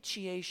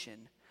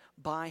propitiation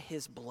by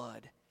his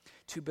blood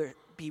to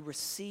be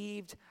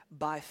received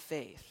by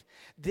faith.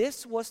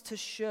 This was to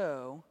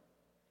show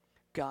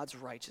God's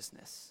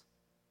righteousness,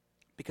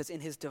 because in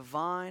his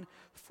divine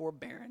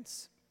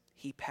forbearance,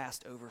 he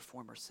passed over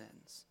former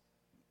sins.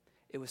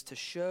 It was to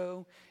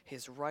show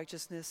his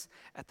righteousness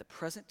at the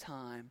present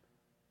time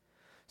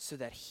so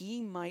that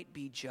he might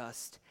be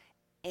just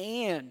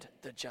and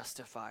the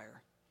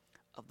justifier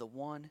of the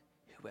one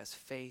who has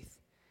faith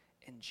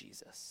in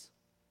Jesus.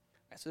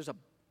 Right, so there's a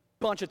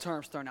bunch of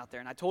terms thrown out there,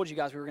 and I told you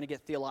guys we were going to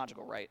get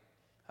theological, right?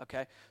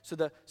 Okay, so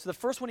the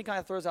first one he kind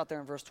of throws out there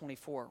in verse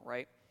 24,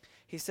 right?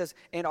 He says,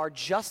 and are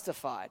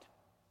justified.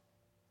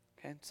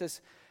 Okay, it says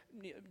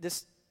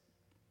this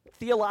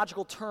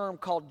theological term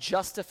called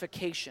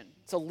justification.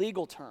 It's a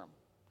legal term.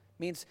 It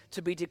means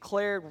to be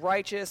declared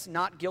righteous,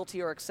 not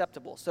guilty or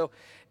acceptable. So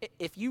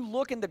if you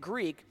look in the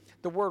Greek,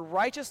 the word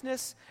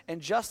righteousness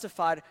and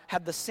justified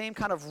have the same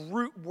kind of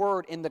root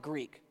word in the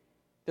Greek.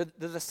 They're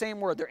the same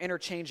word. They're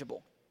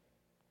interchangeable.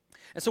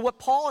 And so what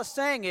Paul is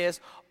saying is,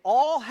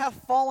 all have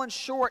fallen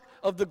short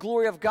of the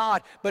glory of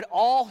God, but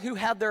all who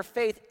have their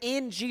faith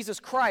in Jesus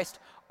Christ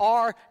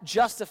are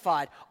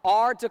justified,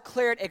 are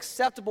declared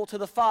acceptable to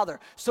the Father.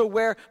 So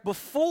where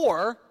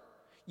before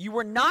you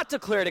were not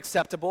declared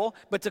acceptable,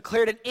 but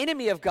declared an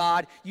enemy of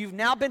God, you've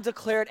now been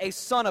declared a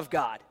son of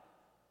God.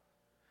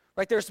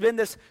 Right? There's been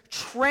this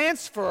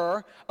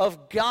transfer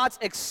of God's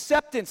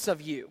acceptance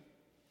of you.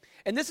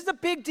 And this is a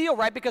big deal,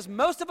 right? Because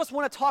most of us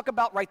want to talk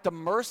about, right, the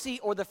mercy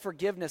or the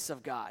forgiveness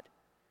of God.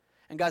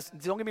 And guys,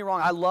 don't get me wrong,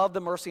 I love the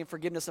mercy and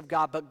forgiveness of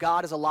God, but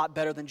God is a lot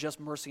better than just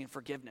mercy and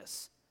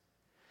forgiveness.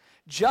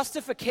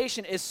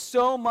 Justification is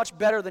so much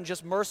better than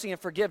just mercy and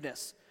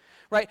forgiveness,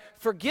 right?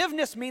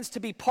 Forgiveness means to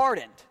be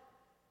pardoned,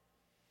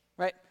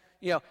 right?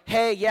 You know,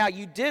 hey, yeah,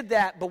 you did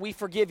that, but we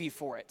forgive you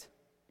for it.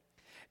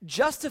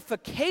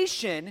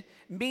 Justification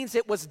means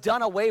it was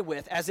done away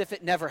with as if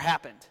it never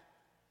happened.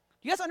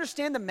 Do you guys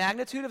understand the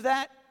magnitude of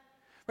that?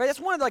 Right? That's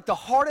one of the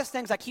hardest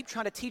things I keep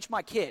trying to teach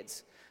my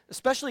kids,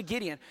 especially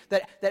Gideon,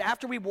 that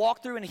after we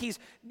walk through and he's,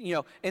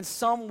 in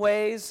some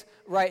ways,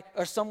 right,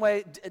 or some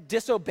way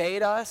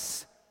disobeyed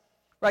us,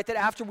 right, that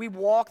after we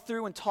walk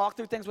through and talk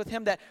through things with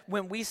him, that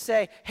when we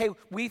say, hey,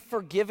 we've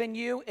forgiven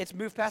you, it's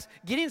moved past,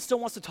 Gideon still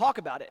wants to talk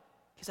about it.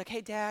 He's like,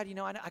 hey, Dad,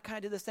 I kind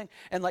of did this thing.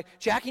 And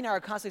Jackie and I are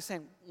constantly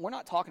saying, we're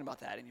not talking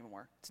about that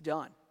anymore. It's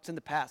done. It's in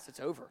the past.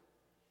 It's over.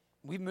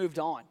 We've moved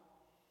on.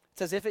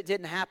 It's as if it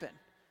didn't happen.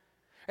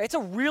 It's a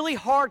really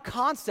hard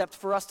concept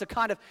for us to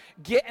kind of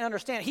get and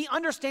understand. He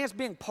understands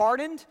being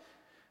pardoned,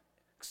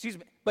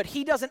 but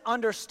he doesn't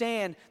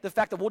understand the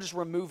fact that we'll just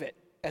remove it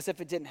as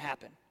if it didn't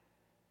happen.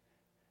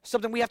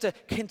 Something we have to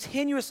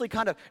continuously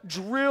kind of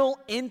drill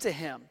into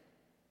him.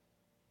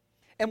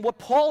 And what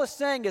Paul is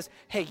saying is,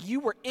 hey, you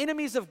were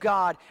enemies of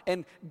God,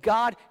 and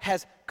God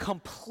has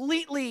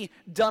completely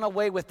done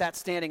away with that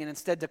standing and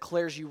instead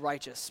declares you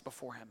righteous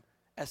before him,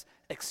 as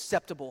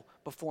acceptable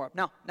before him.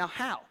 Now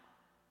how?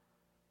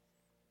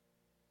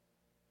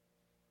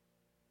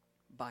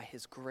 By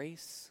his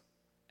grace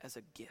as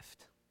a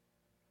gift.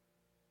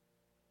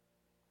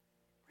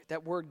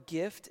 That word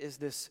gift is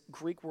this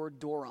Greek word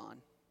doron.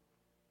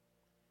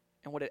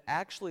 And what it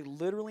actually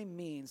literally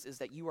means is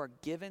that you are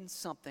given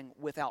something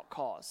without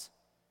cause.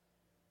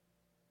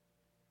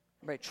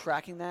 Everybody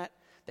tracking that?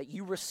 That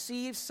you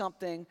receive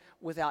something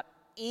without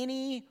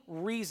any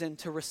reason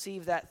to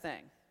receive that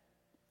thing.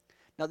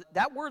 Now,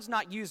 that word's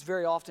not used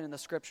very often in the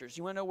scriptures.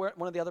 You want to know where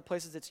one of the other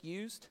places it's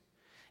used?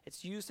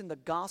 It's used in the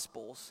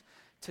Gospels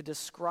to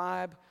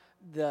describe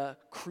the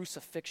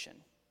crucifixion.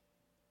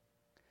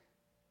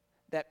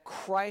 That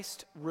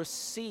Christ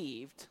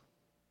received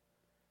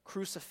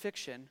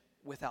crucifixion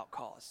without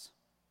cause.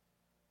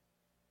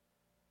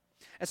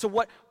 And so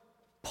what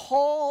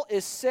Paul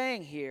is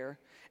saying here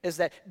is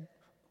that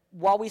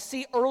while we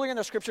see earlier in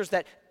the scriptures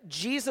that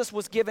Jesus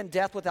was given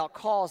death without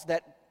cause,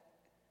 that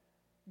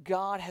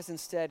God has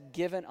instead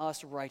given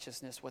us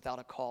righteousness without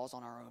a cause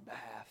on our own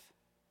behalf.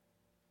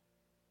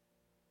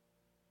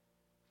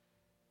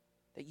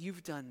 That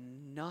you've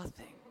done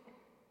nothing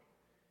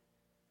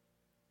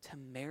to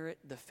merit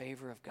the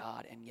favor of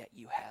God, and yet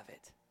you have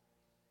it.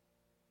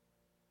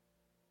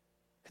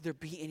 Could there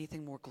be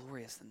anything more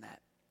glorious than that?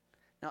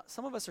 Now,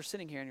 some of us are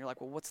sitting here and you're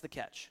like, well, what's the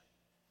catch?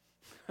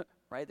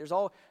 Right? There's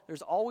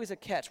always a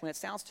catch. When it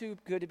sounds too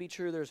good to be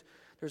true,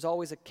 there's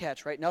always a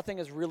catch, right? Nothing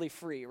is really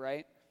free,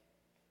 right?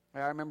 I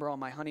remember on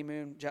my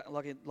honeymoon,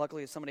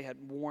 luckily somebody had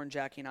warned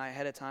Jackie and I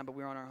ahead of time, but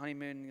we were on our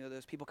honeymoon,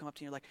 those people come up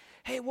to you like,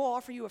 hey, we'll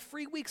offer you a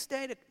free week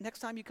stay next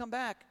time you come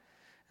back.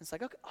 And it's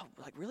like, okay,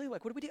 really?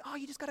 What do we do? Oh,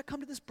 you just got to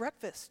come to this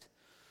breakfast.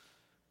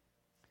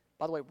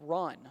 By the way,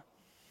 run.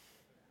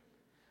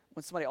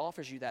 When somebody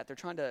offers you that, they're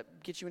trying to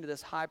get you into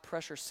this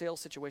high-pressure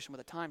sales situation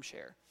with a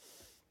timeshare,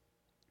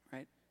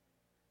 right?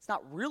 It's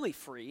not really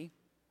free,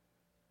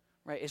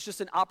 right? It's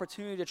just an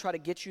opportunity to try to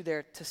get you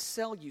there to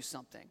sell you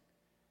something.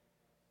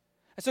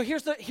 And so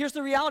here's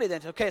the reality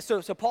then. Okay,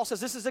 so Paul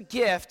says this is a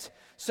gift,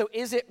 so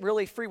is it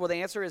really free? Well,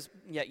 the answer is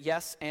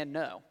yes and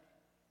no.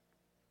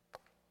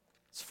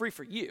 It's free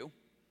for you,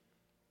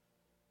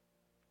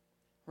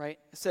 right?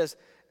 It says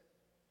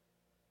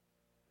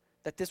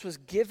that this was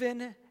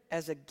given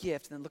as a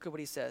gift, and then look at what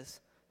he says,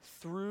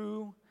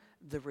 through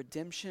the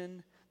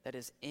redemption that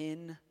is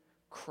in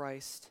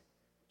Christ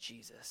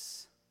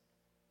Jesus.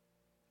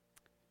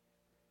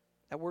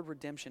 That word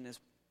redemption is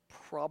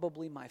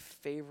probably my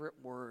favorite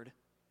word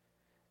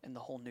in the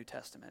whole New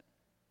Testament.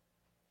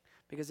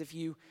 Because if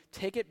you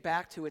take it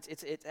back to it's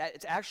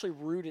actually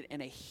rooted in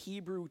a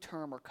Hebrew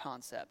term or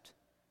concept.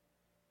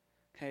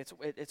 Okay,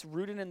 it's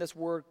rooted in this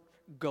word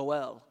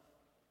goel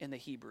in the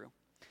Hebrew.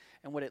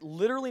 And what it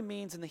literally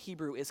means in the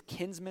Hebrew is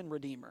kinsman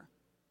redeemer.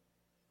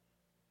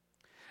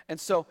 And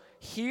so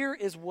here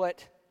is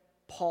what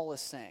Paul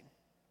is saying.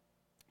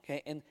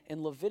 Okay,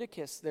 in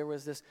Leviticus, there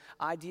was this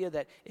idea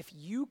that if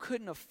you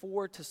couldn't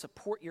afford to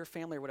support your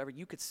family or whatever,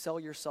 you could sell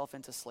yourself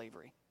into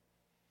slavery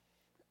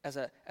as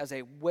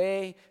a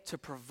way to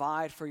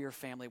provide for your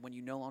family when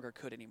you no longer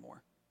could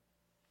anymore.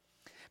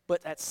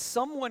 But that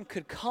someone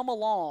could come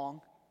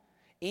along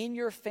in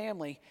your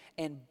family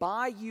and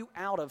buy you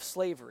out of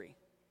slavery,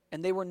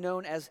 and they were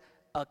known as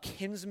a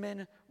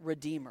kinsman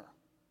redeemer.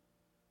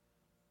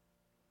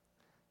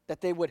 That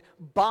they would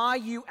buy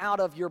you out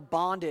of your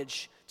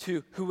bondage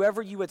to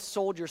whoever you had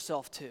sold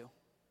yourself to.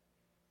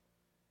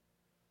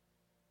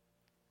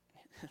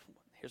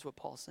 Here's what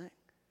Paul's saying.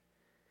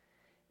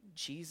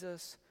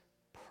 Jesus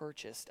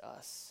purchased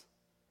us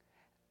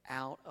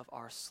out of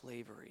our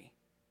slavery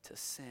to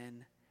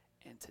sin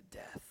and to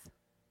death.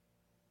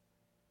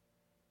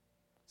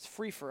 It's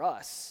free for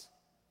us,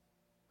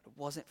 but it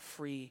wasn't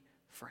free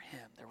for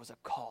him. There was a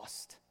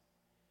cost.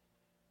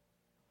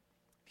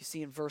 If you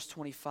see in verse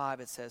 25,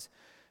 it says,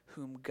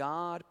 whom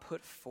God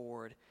put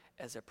forward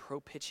as a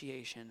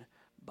propitiation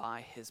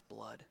by his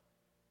blood.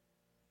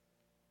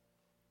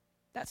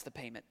 That's the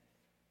payment.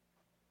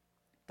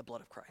 The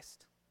blood of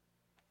Christ.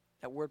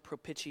 That word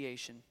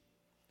propitiation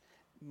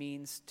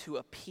means to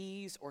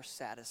appease or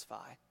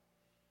satisfy.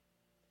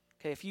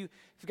 Okay, if you've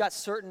got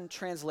certain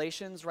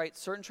translations, right,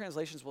 certain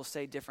translations will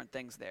say different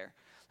things there.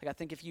 Like I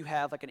think if you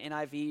have like an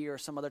NIV or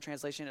some other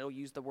translation, it'll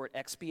use the word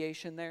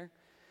expiation there.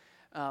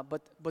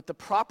 But the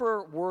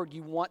proper word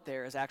you want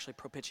there is actually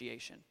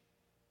propitiation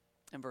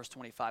in verse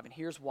 25. And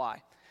here's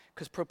why.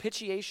 Because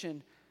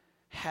propitiation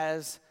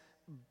has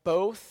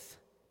both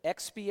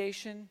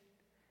expiation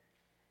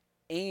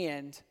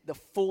and the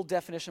full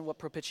definition of what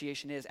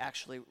propitiation is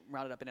actually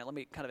rounded up in it. Let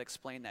me kind of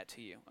explain that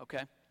to you,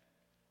 okay?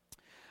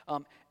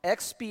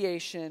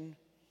 Expiation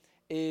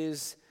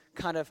is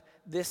kind of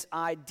this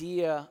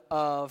idea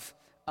of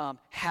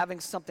having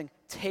something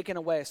taken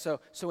away. So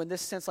in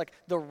this sense, like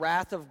the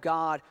wrath of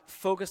God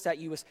focused at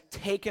you is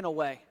taken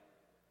away,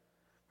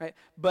 right?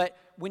 But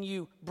when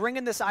you bring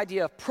in this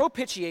idea of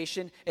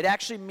propitiation, it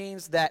actually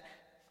means that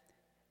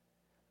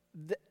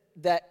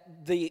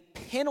that the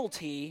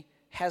penalty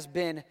has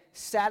been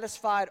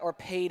satisfied or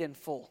paid in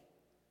full.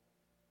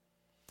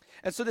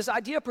 And so this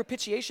idea of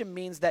propitiation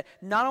means that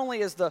not only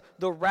is the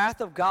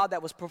wrath of God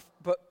that was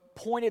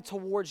pointed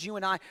towards you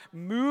and I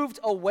moved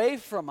away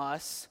from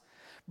us,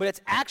 but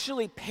it's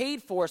actually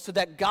paid for so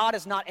that God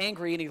is not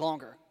angry any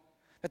longer.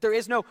 That there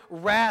is no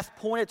wrath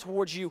pointed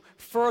towards you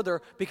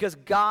further because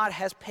God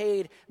has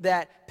paid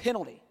that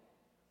penalty.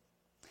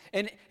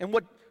 And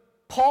what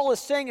Paul is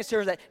saying is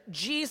here that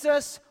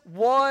Jesus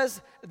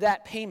was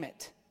that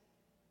payment.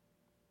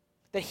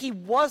 That he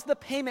was the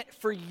payment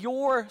for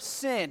your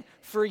sin,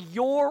 for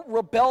your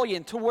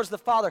rebellion towards the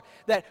Father.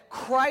 That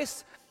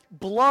Christ's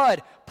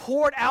blood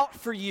poured out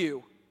for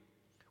you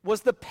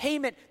was the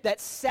payment that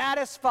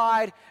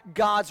satisfied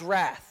God's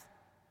wrath.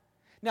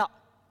 Now,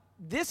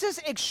 this is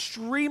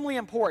extremely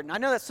important. I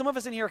know that some of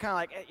us in here are kind of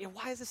like, hey,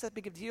 why is this that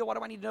big of a deal? Why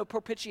do I need to know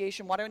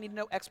propitiation? Why do I need to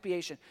know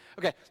expiation?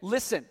 Okay,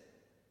 listen.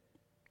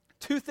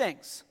 Two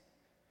things.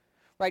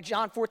 Right,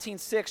 John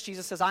 14:6,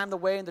 Jesus says, I am the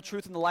way and the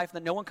truth and the life, and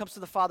that no one comes to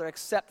the Father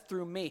except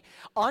through me.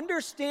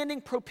 Understanding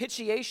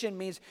propitiation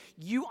means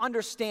you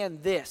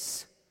understand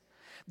this,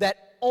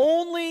 that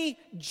only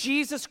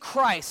Jesus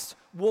Christ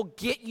will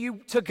get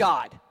you to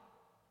God.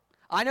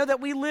 I know that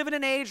we live in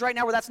an age right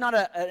now where that's not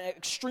an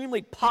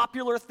extremely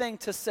popular thing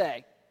to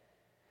say.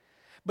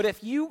 But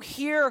if you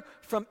hear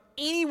from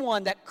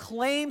anyone that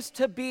claims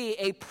to be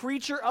a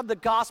preacher of the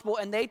gospel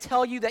and they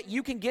tell you that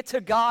you can get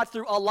to God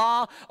through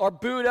Allah or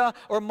Buddha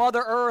or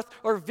Mother Earth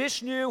or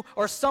Vishnu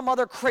or some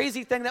other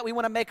crazy thing that we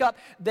want to make up,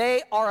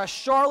 they are a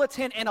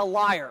charlatan and a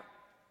liar.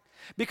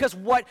 Because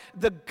what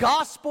the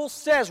gospel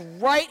says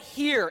right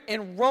here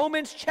in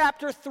Romans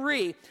chapter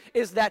 3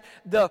 is that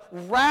the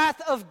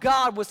wrath of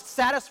God was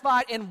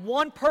satisfied in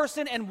one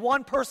person and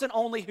one person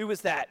only. Who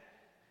is that?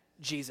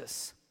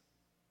 Jesus.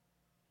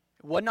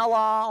 It wasn't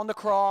Allah on the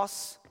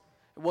cross.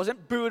 It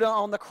wasn't Buddha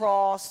on the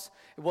cross.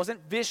 It wasn't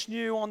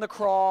Vishnu on the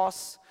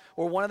cross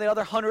or one of the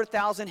other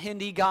 100,000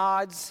 Hindi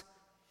gods.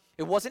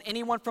 It wasn't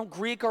anyone from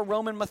Greek or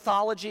Roman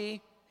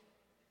mythology.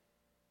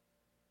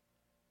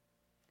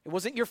 It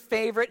wasn't your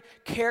favorite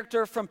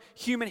character from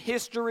human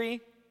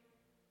history.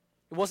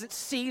 It wasn't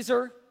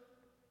Caesar.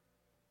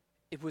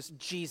 It was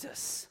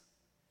Jesus.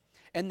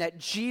 And that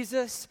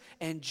Jesus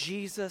and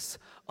Jesus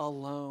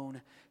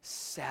alone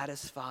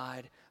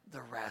satisfied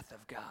the wrath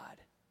of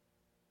God.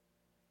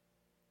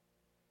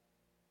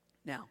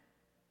 Now,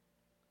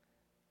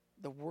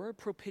 the word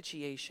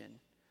propitiation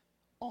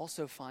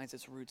also finds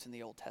its roots in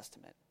the Old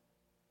Testament.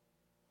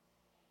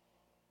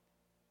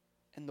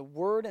 And the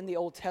word in the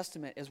Old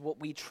Testament is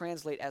what we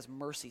translate as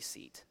mercy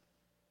seat.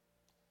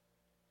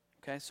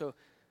 Okay, so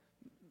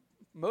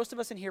most of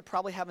us in here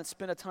probably haven't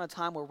spent a ton of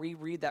time where we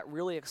read that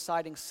really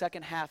exciting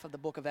second half of the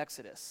book of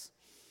Exodus,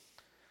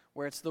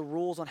 where it's the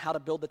rules on how to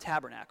build the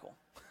tabernacle,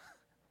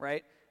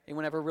 right?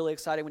 Anyone ever really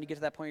excited when you get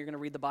to that point, you're going to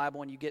read the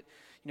Bible and you get,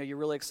 you're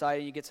really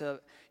excited, you get to,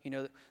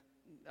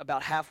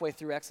 about halfway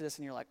through Exodus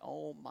and you're like,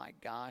 oh my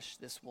gosh,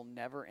 this will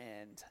never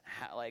end.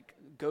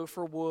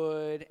 Gopher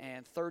wood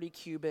and 30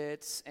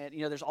 cubits and,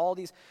 there's all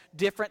these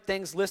different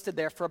things listed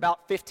there for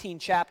about 15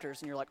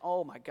 chapters and you're like,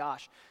 oh my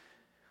gosh.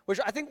 Which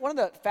I think one of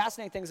the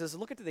fascinating things is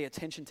look at the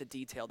attention to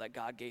detail that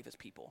God gave his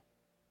people.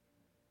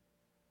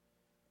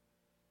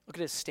 Look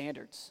at his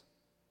standards.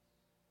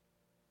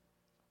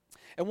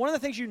 And one of the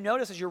things you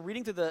notice as you're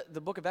reading through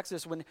the book of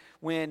Exodus,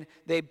 when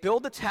they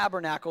build the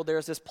tabernacle,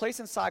 there's this place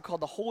inside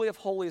called the Holy of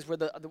Holies where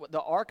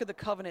the Ark of the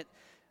Covenant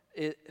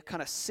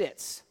kind of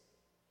sits.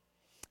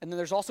 And then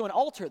there's also an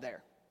altar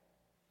there.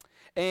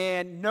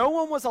 And no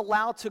one was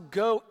allowed to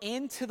go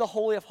into the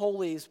Holy of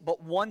Holies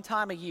but one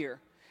time a year,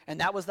 and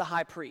that was the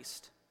high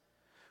priest.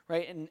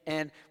 right?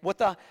 And what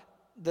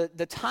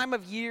the time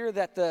of year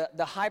that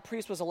the high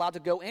priest was allowed to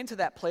go into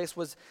that place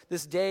was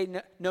this day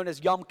known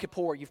as Yom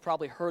Kippur. You've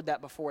probably heard that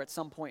before at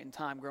some point in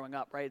time growing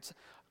up, right? It's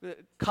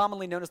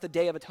commonly known as the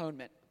Day of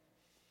Atonement.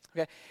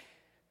 Okay.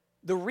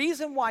 The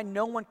reason why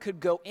no one could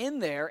go in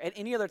there at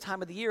any other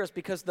time of the year is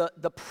because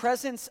the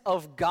presence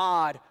of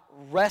God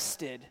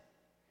rested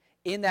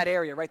in that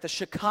area, right? The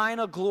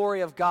Shekinah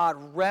glory of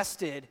God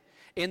rested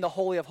in the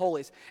Holy of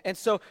Holies. And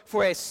so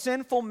for a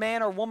sinful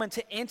man or woman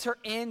to enter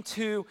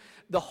into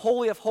the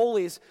Holy of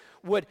Holies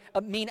would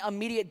mean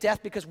immediate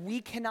death, because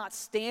we cannot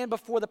stand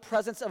before the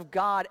presence of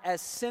God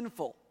as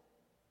sinful.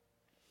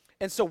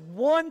 And so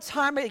one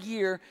time a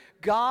year,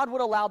 God would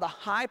allow the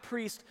high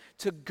priest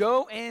to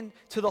go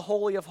into the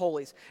Holy of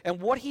Holies. And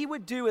what he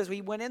would do as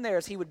he went in there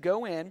is he would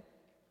go in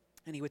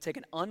and he would take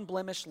an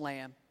unblemished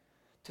lamb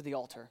to the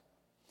altar.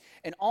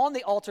 And on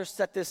the altar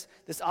set this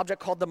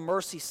object called the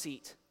mercy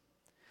seat.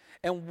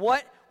 And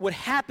what would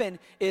happen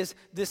is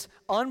this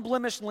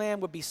unblemished lamb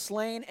would be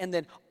slain and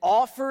then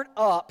offered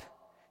up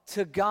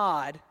to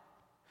God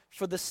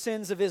for the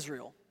sins of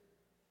Israel.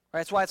 Right?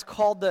 That's why it's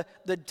called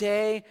the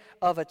Day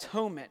of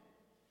Atonement.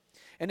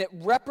 And it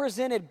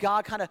represented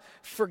God kind of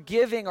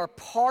forgiving or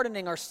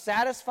pardoning or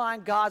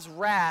satisfying God's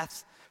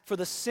wrath for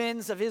the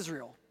sins of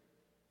Israel.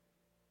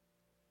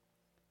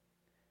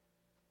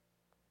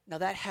 Now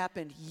that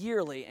happened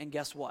yearly, and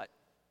guess what?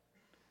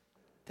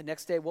 The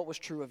next day, what was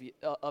true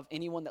of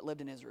anyone that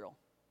lived in Israel?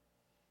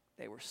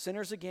 They were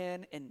sinners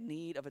again, in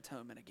need of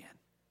atonement again.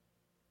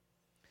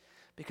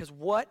 Because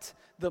what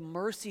the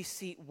mercy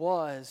seat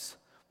was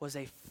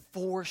a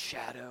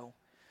foreshadow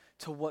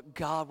to what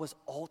God was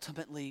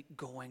ultimately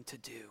going to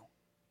do.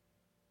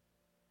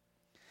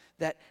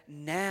 That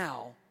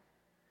now,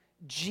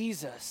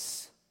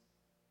 Jesus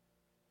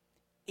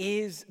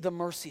is the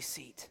mercy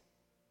seat.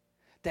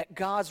 That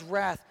God's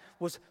wrath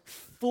was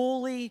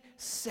fully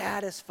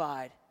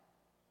satisfied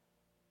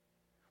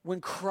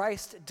when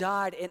Christ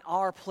died in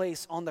our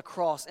place on the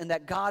cross, and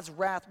that God's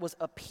wrath was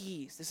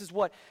appeased. This is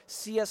what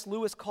C.S.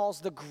 Lewis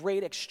calls the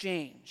great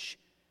exchange,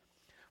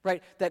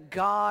 right? That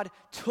God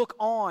took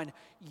on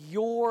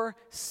your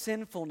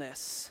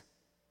sinfulness,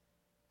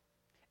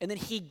 and then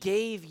he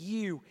gave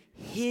you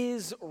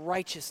his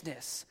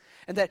righteousness.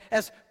 And that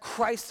as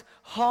Christ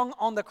hung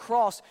on the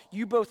cross,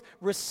 you both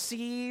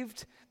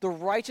received the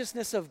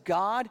righteousness of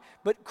God,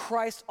 but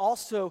Christ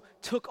also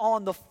took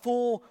on the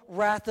full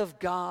wrath of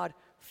God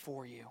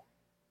for you.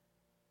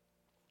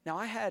 Now,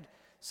 I had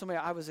somebody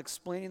I was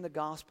explaining the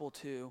gospel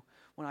to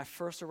when I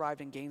first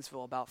arrived in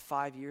Gainesville about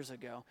 5 years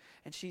ago,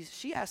 and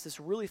she asked this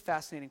really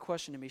fascinating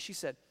question to me. She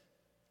said,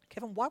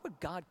 "Kevin, why would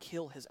God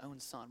kill his own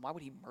son? Why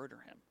would he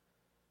murder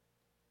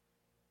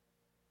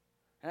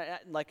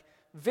him?" Like,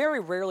 very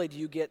rarely do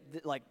you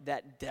get like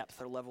that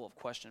depth or level of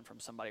question from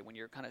somebody when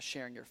you're kind of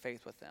sharing your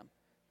faith with them.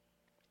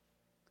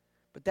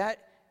 But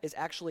that is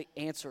actually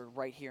answered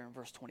right here in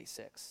verse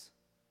 26.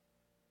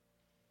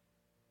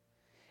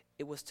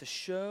 It was to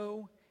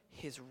show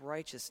his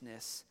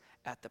righteousness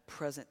at the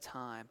present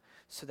time,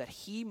 so that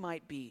he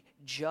might be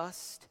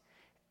just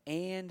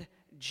and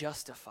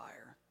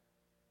justifier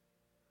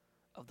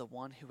of the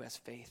one who has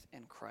faith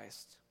in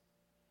Christ.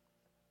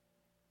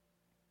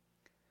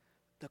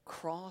 The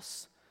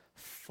cross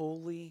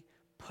fully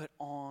put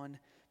on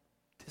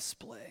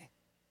display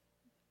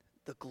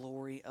the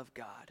glory of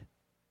God.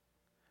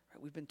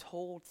 Right? We've been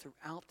told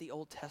throughout the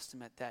Old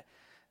Testament that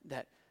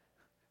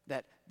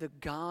the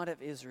God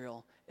of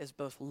Israel is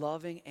both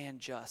loving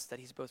and just, that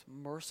he's both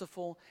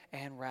merciful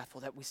and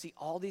wrathful, that we see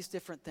all these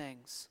different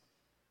things.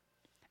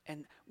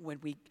 And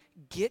when we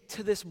get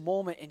to this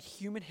moment in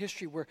human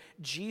history where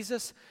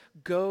Jesus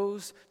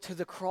goes to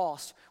the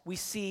cross, we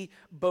see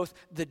both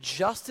the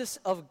justice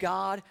of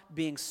God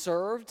being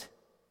served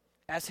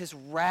as his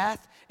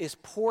wrath is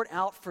poured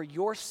out for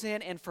your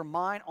sin and for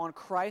mine on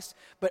Christ,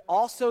 but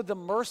also the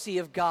mercy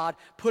of God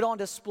put on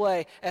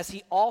display as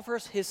he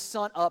offers his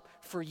son up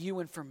for you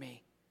and for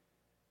me.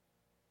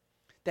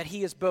 That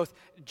he is both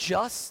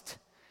just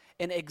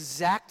in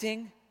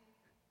exacting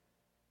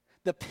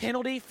the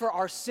penalty for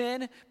our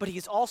sin, but he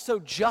is also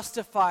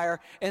justifier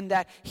in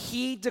that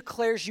he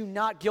declares you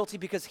not guilty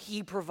because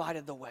he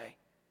provided the way.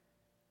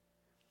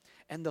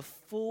 And the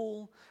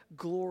full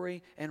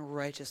glory and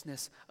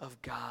righteousness of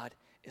God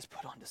is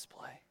put on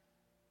display.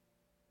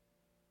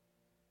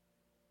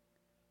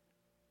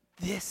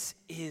 This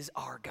is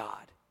our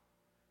God.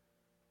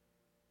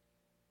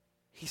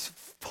 He's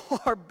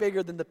far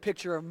bigger than the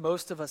picture of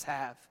most of us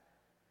have.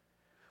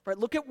 Right?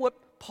 Look at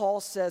what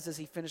Paul says as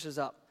he finishes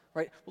up.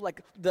 Right?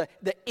 Like the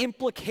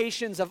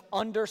implications of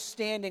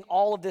understanding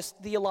all of this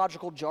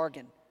theological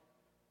jargon.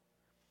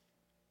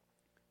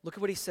 Look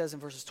at what he says in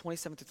verses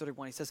 27 to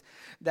 31. He says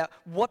that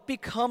what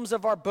becomes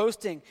of our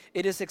boasting,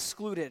 it is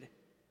excluded.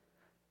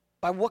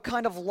 By what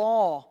kind of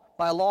law?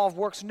 By a law of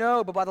works?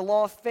 No, but by the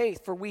law of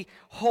faith. For we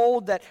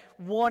hold that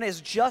one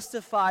is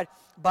justified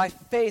by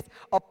faith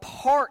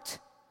apart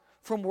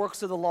from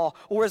works of the law.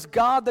 Or is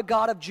God the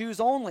God of Jews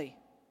only?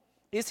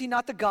 Is he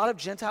not the God of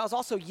Gentiles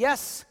also?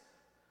 Yes,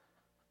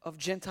 of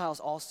Gentiles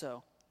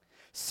also.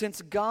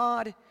 Since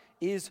God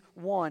is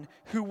one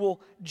who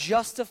will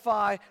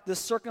justify the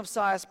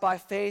circumcised by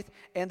faith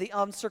and the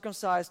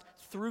uncircumcised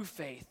through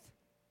faith,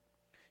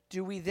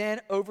 do we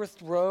then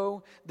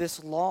overthrow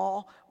this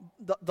law,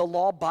 the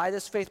law by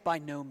this faith? By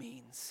no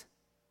means.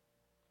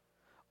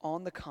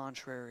 On the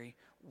contrary,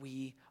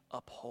 we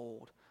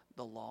uphold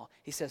the law.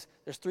 He says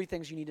there's three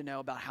things you need to know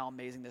about how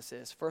amazing this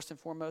is. First and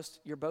foremost,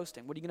 you're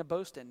boasting. What are you going to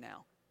boast in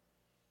now?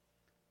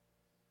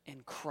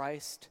 In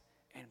Christ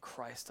and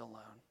Christ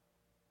alone.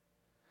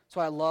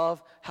 So I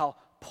love how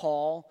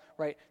Paul,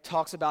 right,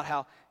 talks about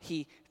how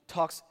he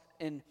talks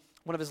in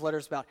one of his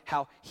letters about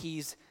how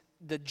he's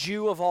the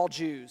Jew of all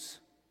Jews.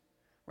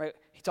 Right?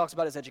 He talks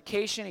about his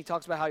education. He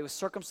talks about how he was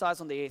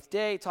circumcised on the 8th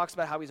day. He talks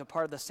about how he's a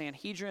part of the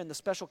Sanhedrin, the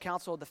special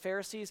council of the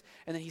Pharisees.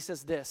 And then he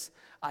says this,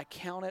 I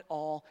count it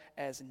all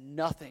as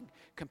nothing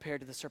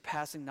compared to the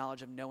surpassing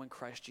knowledge of knowing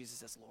Christ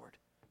Jesus as Lord.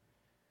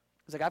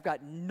 He's like, I've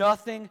got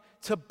nothing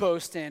to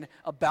boast in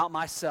about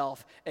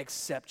myself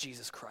except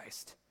Jesus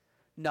Christ.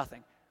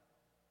 Nothing.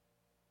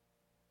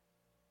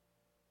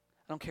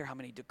 I don't care how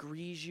many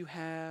degrees you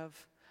have.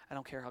 I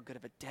don't care how good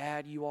of a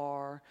dad you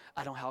are.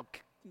 I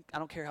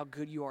don't care how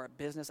good you are at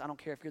business. I don't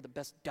care if you're the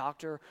best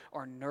doctor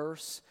or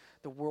nurse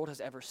the world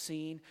has ever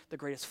seen, the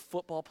greatest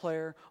football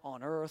player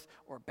on earth,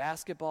 or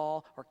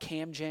basketball, or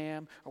Cam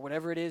Jam, or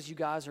whatever it is you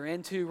guys are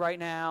into right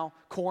now,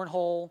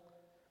 cornhole.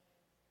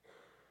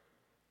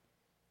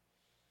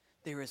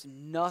 There is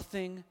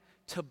nothing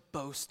to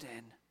boast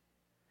in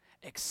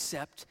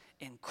except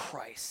in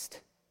Christ.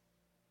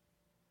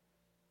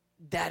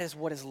 That is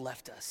what has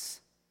left us.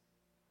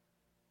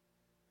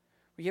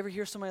 You ever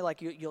hear somebody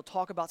like, you'll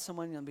talk about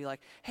someone and be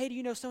like, hey, do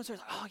you know so-and-so?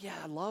 Oh, yeah,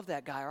 I love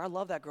that guy, or I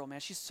love that girl, man.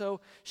 She's so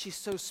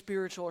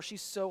spiritual, or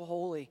she's so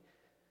holy.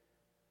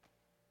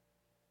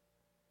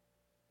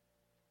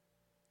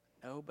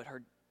 No, but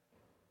her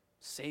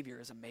Savior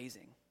is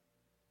amazing.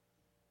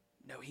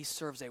 No, he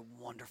serves a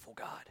wonderful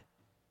God.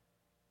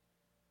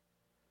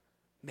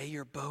 May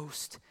your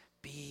boast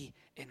be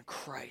in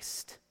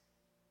Christ,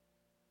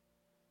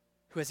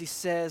 who, as he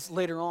says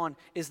later on,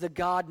 is the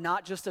God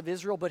not just of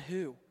Israel, but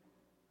who?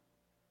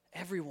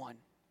 Everyone.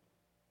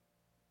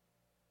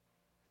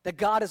 That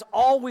God has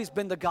always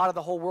been the God of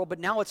the whole world, but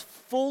now it's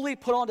fully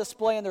put on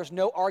display and there's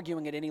no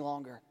arguing it any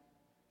longer.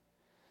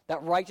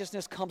 That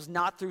righteousness comes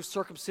not through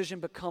circumcision,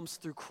 but comes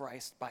through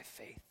Christ by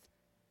faith.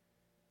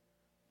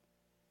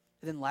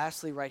 And then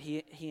lastly, right,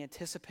 he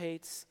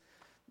anticipates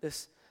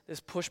this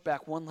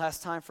pushback one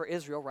last time for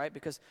Israel, right?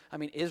 Because,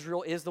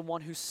 Israel is the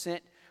one who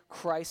sent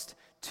Christ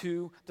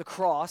to the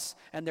cross,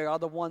 and they are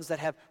the ones that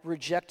have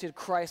rejected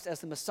Christ as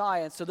the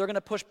Messiah. And so they're going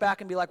to push back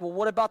and be like, well,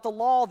 what about the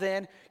law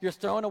then? You're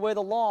throwing away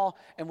the law.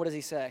 And what does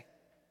he say?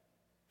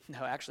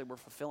 No, actually, we're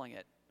fulfilling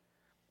it.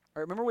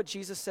 All right, remember what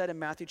Jesus said in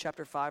Matthew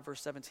chapter 5,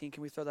 verse 17?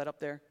 Can we throw that up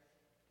there?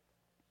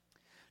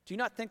 Do you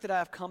not think that I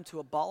have come to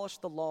abolish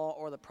the law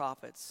or the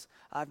prophets?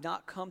 I have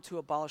not come to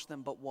abolish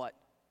them, but what?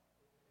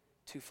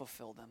 To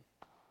fulfill them.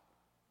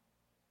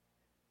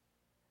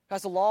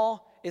 Guys, the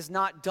law is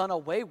not done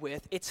away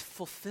with, it's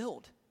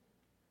fulfilled.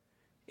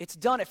 It's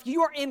done. If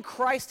you are in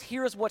Christ,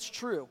 here is what's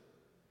true,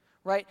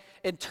 right?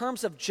 In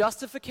terms of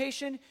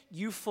justification,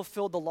 you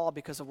fulfilled the law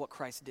because of what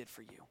Christ did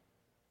for you.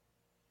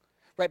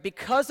 Right?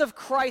 Because of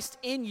Christ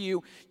in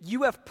you,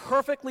 you have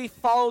perfectly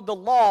followed the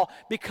law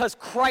because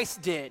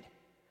Christ did.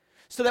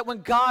 So that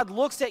when God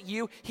looks at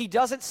you, he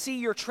doesn't see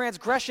your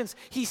transgressions,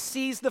 he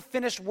sees the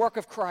finished work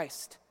of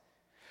Christ,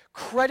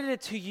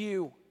 credited to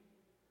you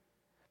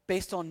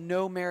based on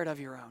no merit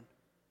of your own.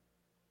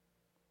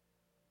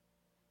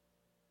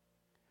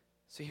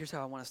 So here's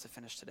how I want us to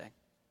finish today.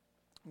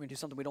 We're going to do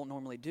something we don't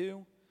normally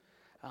do,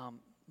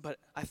 but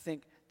I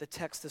think the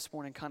text this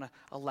morning kind of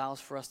allows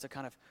for us to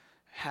kind of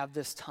have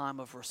this time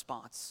of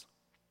response.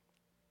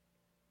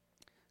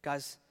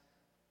 Guys,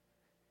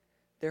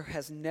 there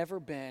has never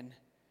been,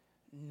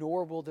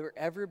 nor will there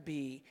ever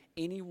be,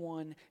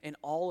 anyone in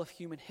all of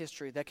human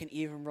history that can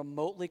even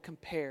remotely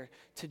compare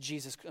to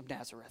Jesus of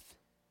Nazareth.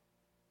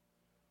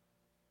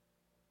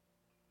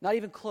 Not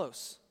even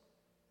close.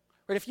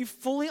 Right? If you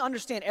fully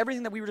understand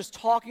everything that we were just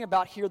talking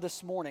about here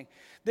this morning,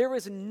 there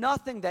is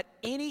nothing that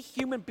any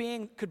human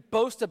being could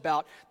boast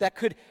about that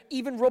could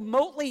even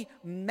remotely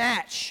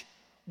match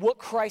what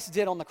Christ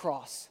did on the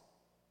cross.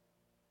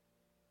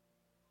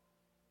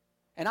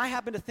 And I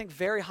happen to think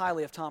very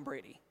highly of Tom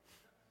Brady.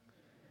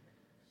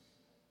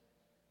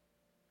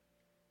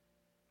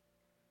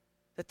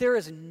 That there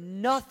is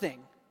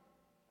nothing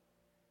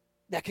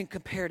that can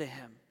compare to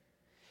him.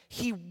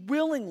 He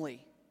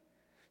willingly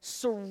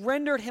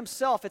surrendered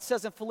himself, it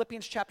says in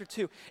Philippians chapter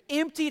 2,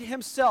 emptied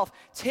himself,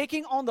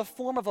 taking on the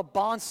form of a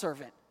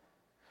bondservant,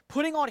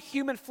 putting on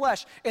human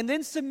flesh, and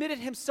then submitted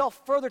himself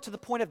further to the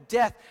point of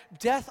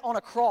death on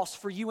a cross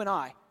for you and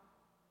I.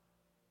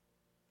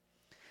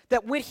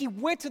 That when he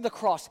went to the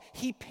cross,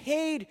 he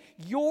paid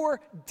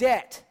your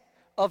debt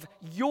of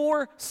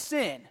your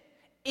sin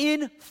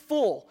in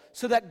full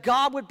so that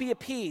God would be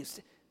appeased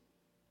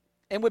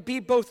and would be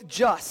both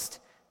just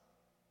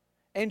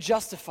and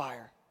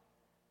justifier.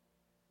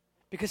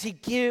 Because he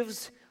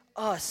gives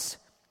us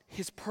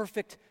his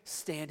perfect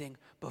standing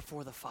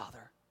before the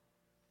Father.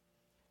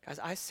 Guys,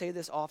 I say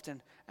this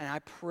often, and I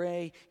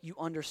pray you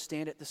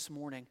understand it this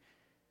morning.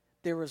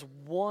 There is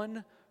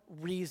one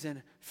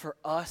reason for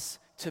us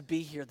to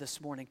be here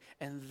this morning,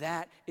 and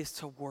that is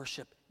to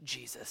worship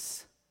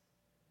Jesus.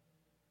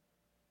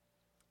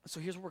 So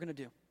here's what we're going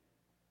to do.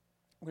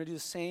 We're going to do the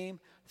same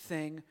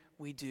thing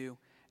we do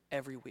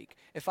every week.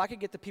 If I could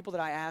get the people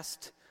that I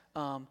asked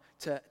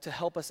to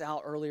help us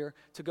out earlier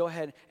to go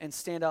ahead and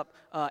stand up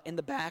in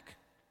the back,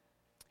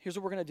 here's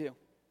what we're going to do.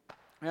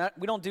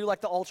 We don't do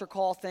like the altar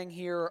call thing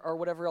here or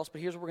whatever else,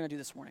 but here's what we're going to do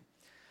this morning.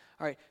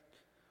 All right.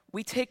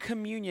 We take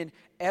communion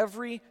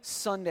every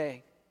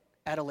Sunday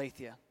at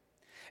Aletheia.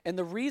 And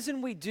the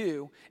reason we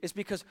do is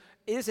because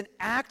it is an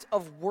act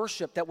of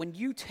worship that when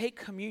you take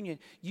communion,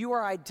 you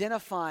are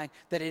identifying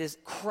that it is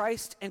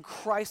Christ and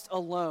Christ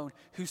alone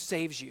who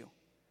saves you.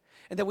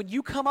 And that when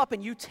you come up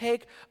and you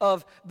take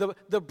of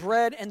the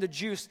bread and the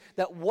juice,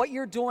 that what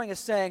you're doing is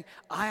saying,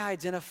 I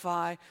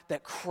identify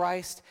that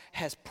Christ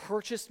has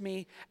purchased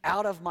me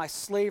out of my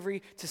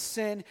slavery to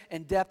sin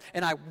and death,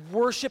 and I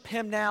worship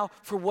him now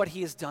for what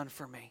he has done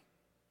for me.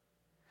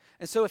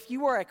 And so if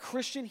you are a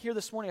Christian here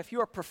this morning, if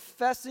you are a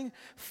professing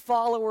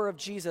follower of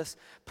Jesus,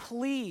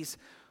 please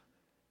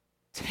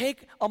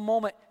take a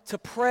moment to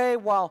pray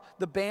while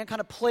the band kind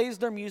of plays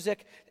their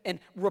music and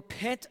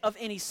repent of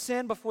any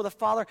sin before the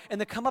Father, and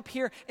then come up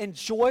here and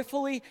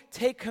joyfully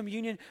take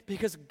communion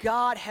because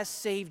God has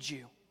saved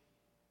you.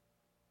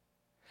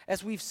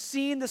 As we've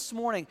seen this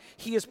morning,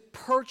 he has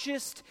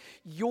purchased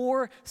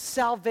your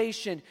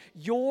salvation,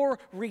 your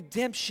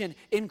redemption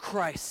in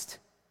Christ.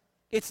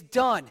 It's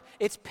done.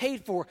 It's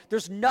paid for.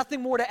 There's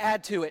nothing more to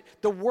add to it.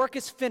 The work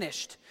is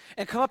finished.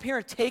 And come up here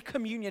and take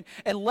communion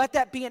and let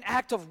that be an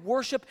act of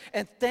worship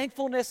and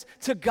thankfulness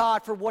to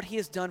God for what he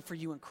has done for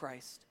you in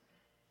Christ.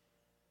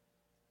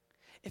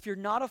 If you're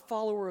not a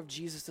follower of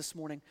Jesus this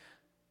morning,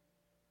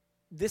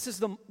 this is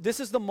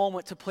the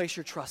moment to place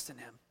your trust in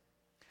him.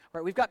 All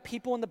right, we've got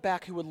people in the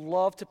back who would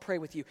love to pray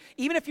with you.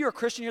 Even if you're a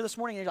Christian here this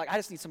morning and you're like, I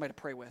just need somebody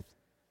to pray with.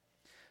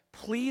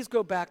 Please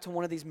go back to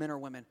one of these men or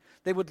women.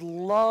 They would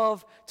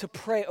love to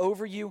pray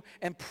over you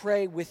and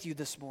pray with you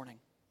this morning.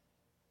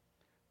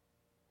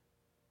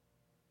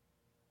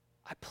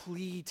 I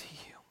plead to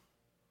you.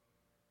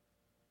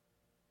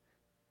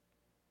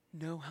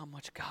 Know how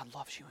much God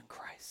loves you in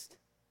Christ.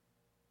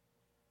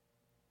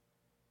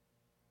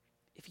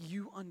 If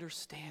you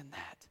understand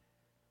that,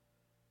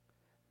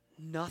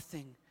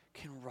 nothing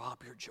can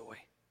rob your joy.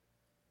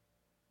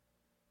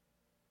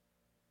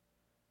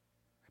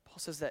 Paul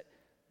says that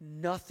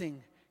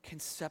nothing can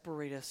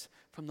separate us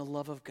from the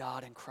love of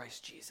God in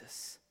Christ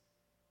Jesus.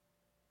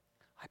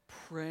 I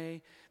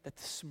pray that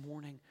this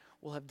morning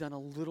we'll have done a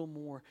little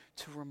more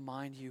to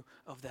remind you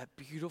of that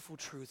beautiful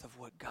truth of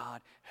what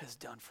God has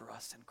done for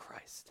us in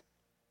Christ.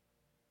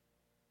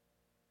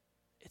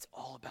 It's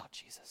all about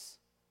Jesus.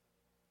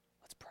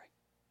 Let's pray.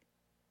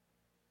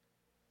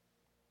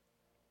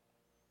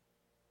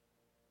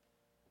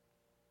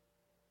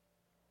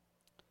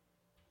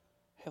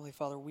 Heavenly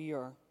Father, we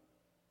are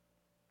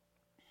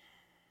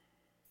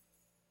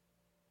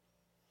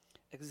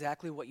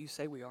exactly what you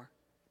say we are.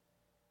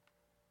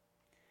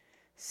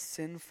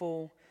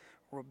 Sinful,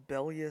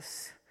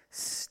 rebellious,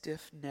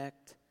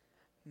 stiff-necked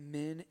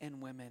men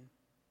and women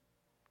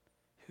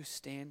who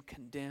stand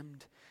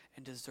condemned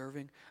and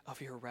deserving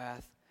of your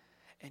wrath.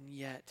 And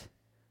yet,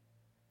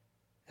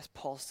 as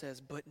Paul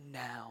says, but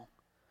now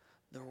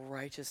the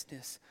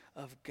righteousness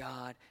of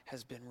God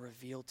has been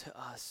revealed to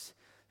us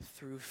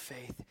through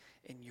faith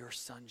in your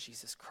Son,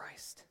 Jesus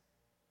Christ.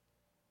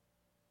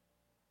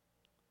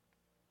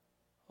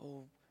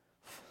 Oh,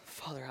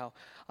 Father, how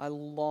I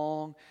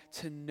long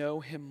to know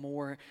him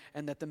more,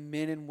 and that the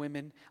men and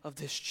women of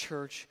this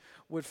church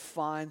would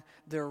find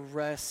their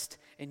rest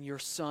in your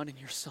Son and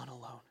your Son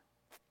alone.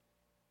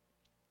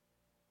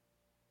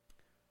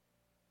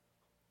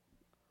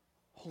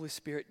 Holy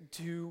Spirit,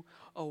 do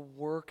a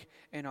work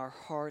in our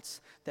hearts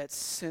that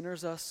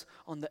centers us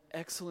on the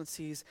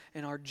excellencies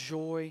and our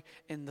joy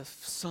in the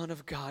Son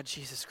of God,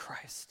 Jesus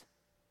Christ.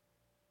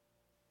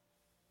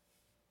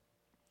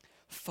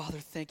 Father,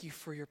 thank you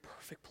for your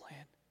perfect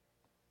plan.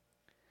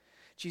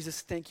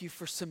 Jesus, thank you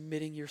for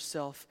submitting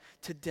yourself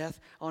to death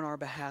on our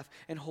behalf.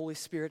 And Holy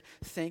Spirit,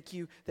 thank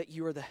you that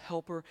you are the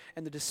helper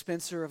and the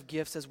dispenser of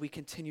gifts as we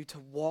continue to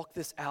walk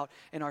this out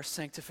in our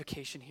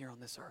sanctification here on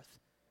this earth.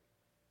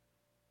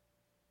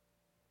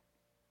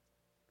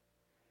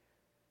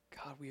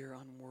 God, we are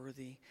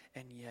unworthy,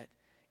 and yet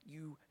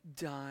you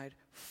died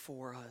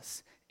for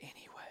us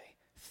anyway.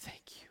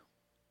 Thank you.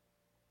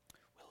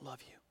 We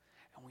love you.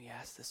 And we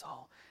ask this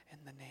all in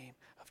the name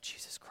of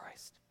Jesus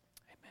Christ.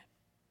 Amen.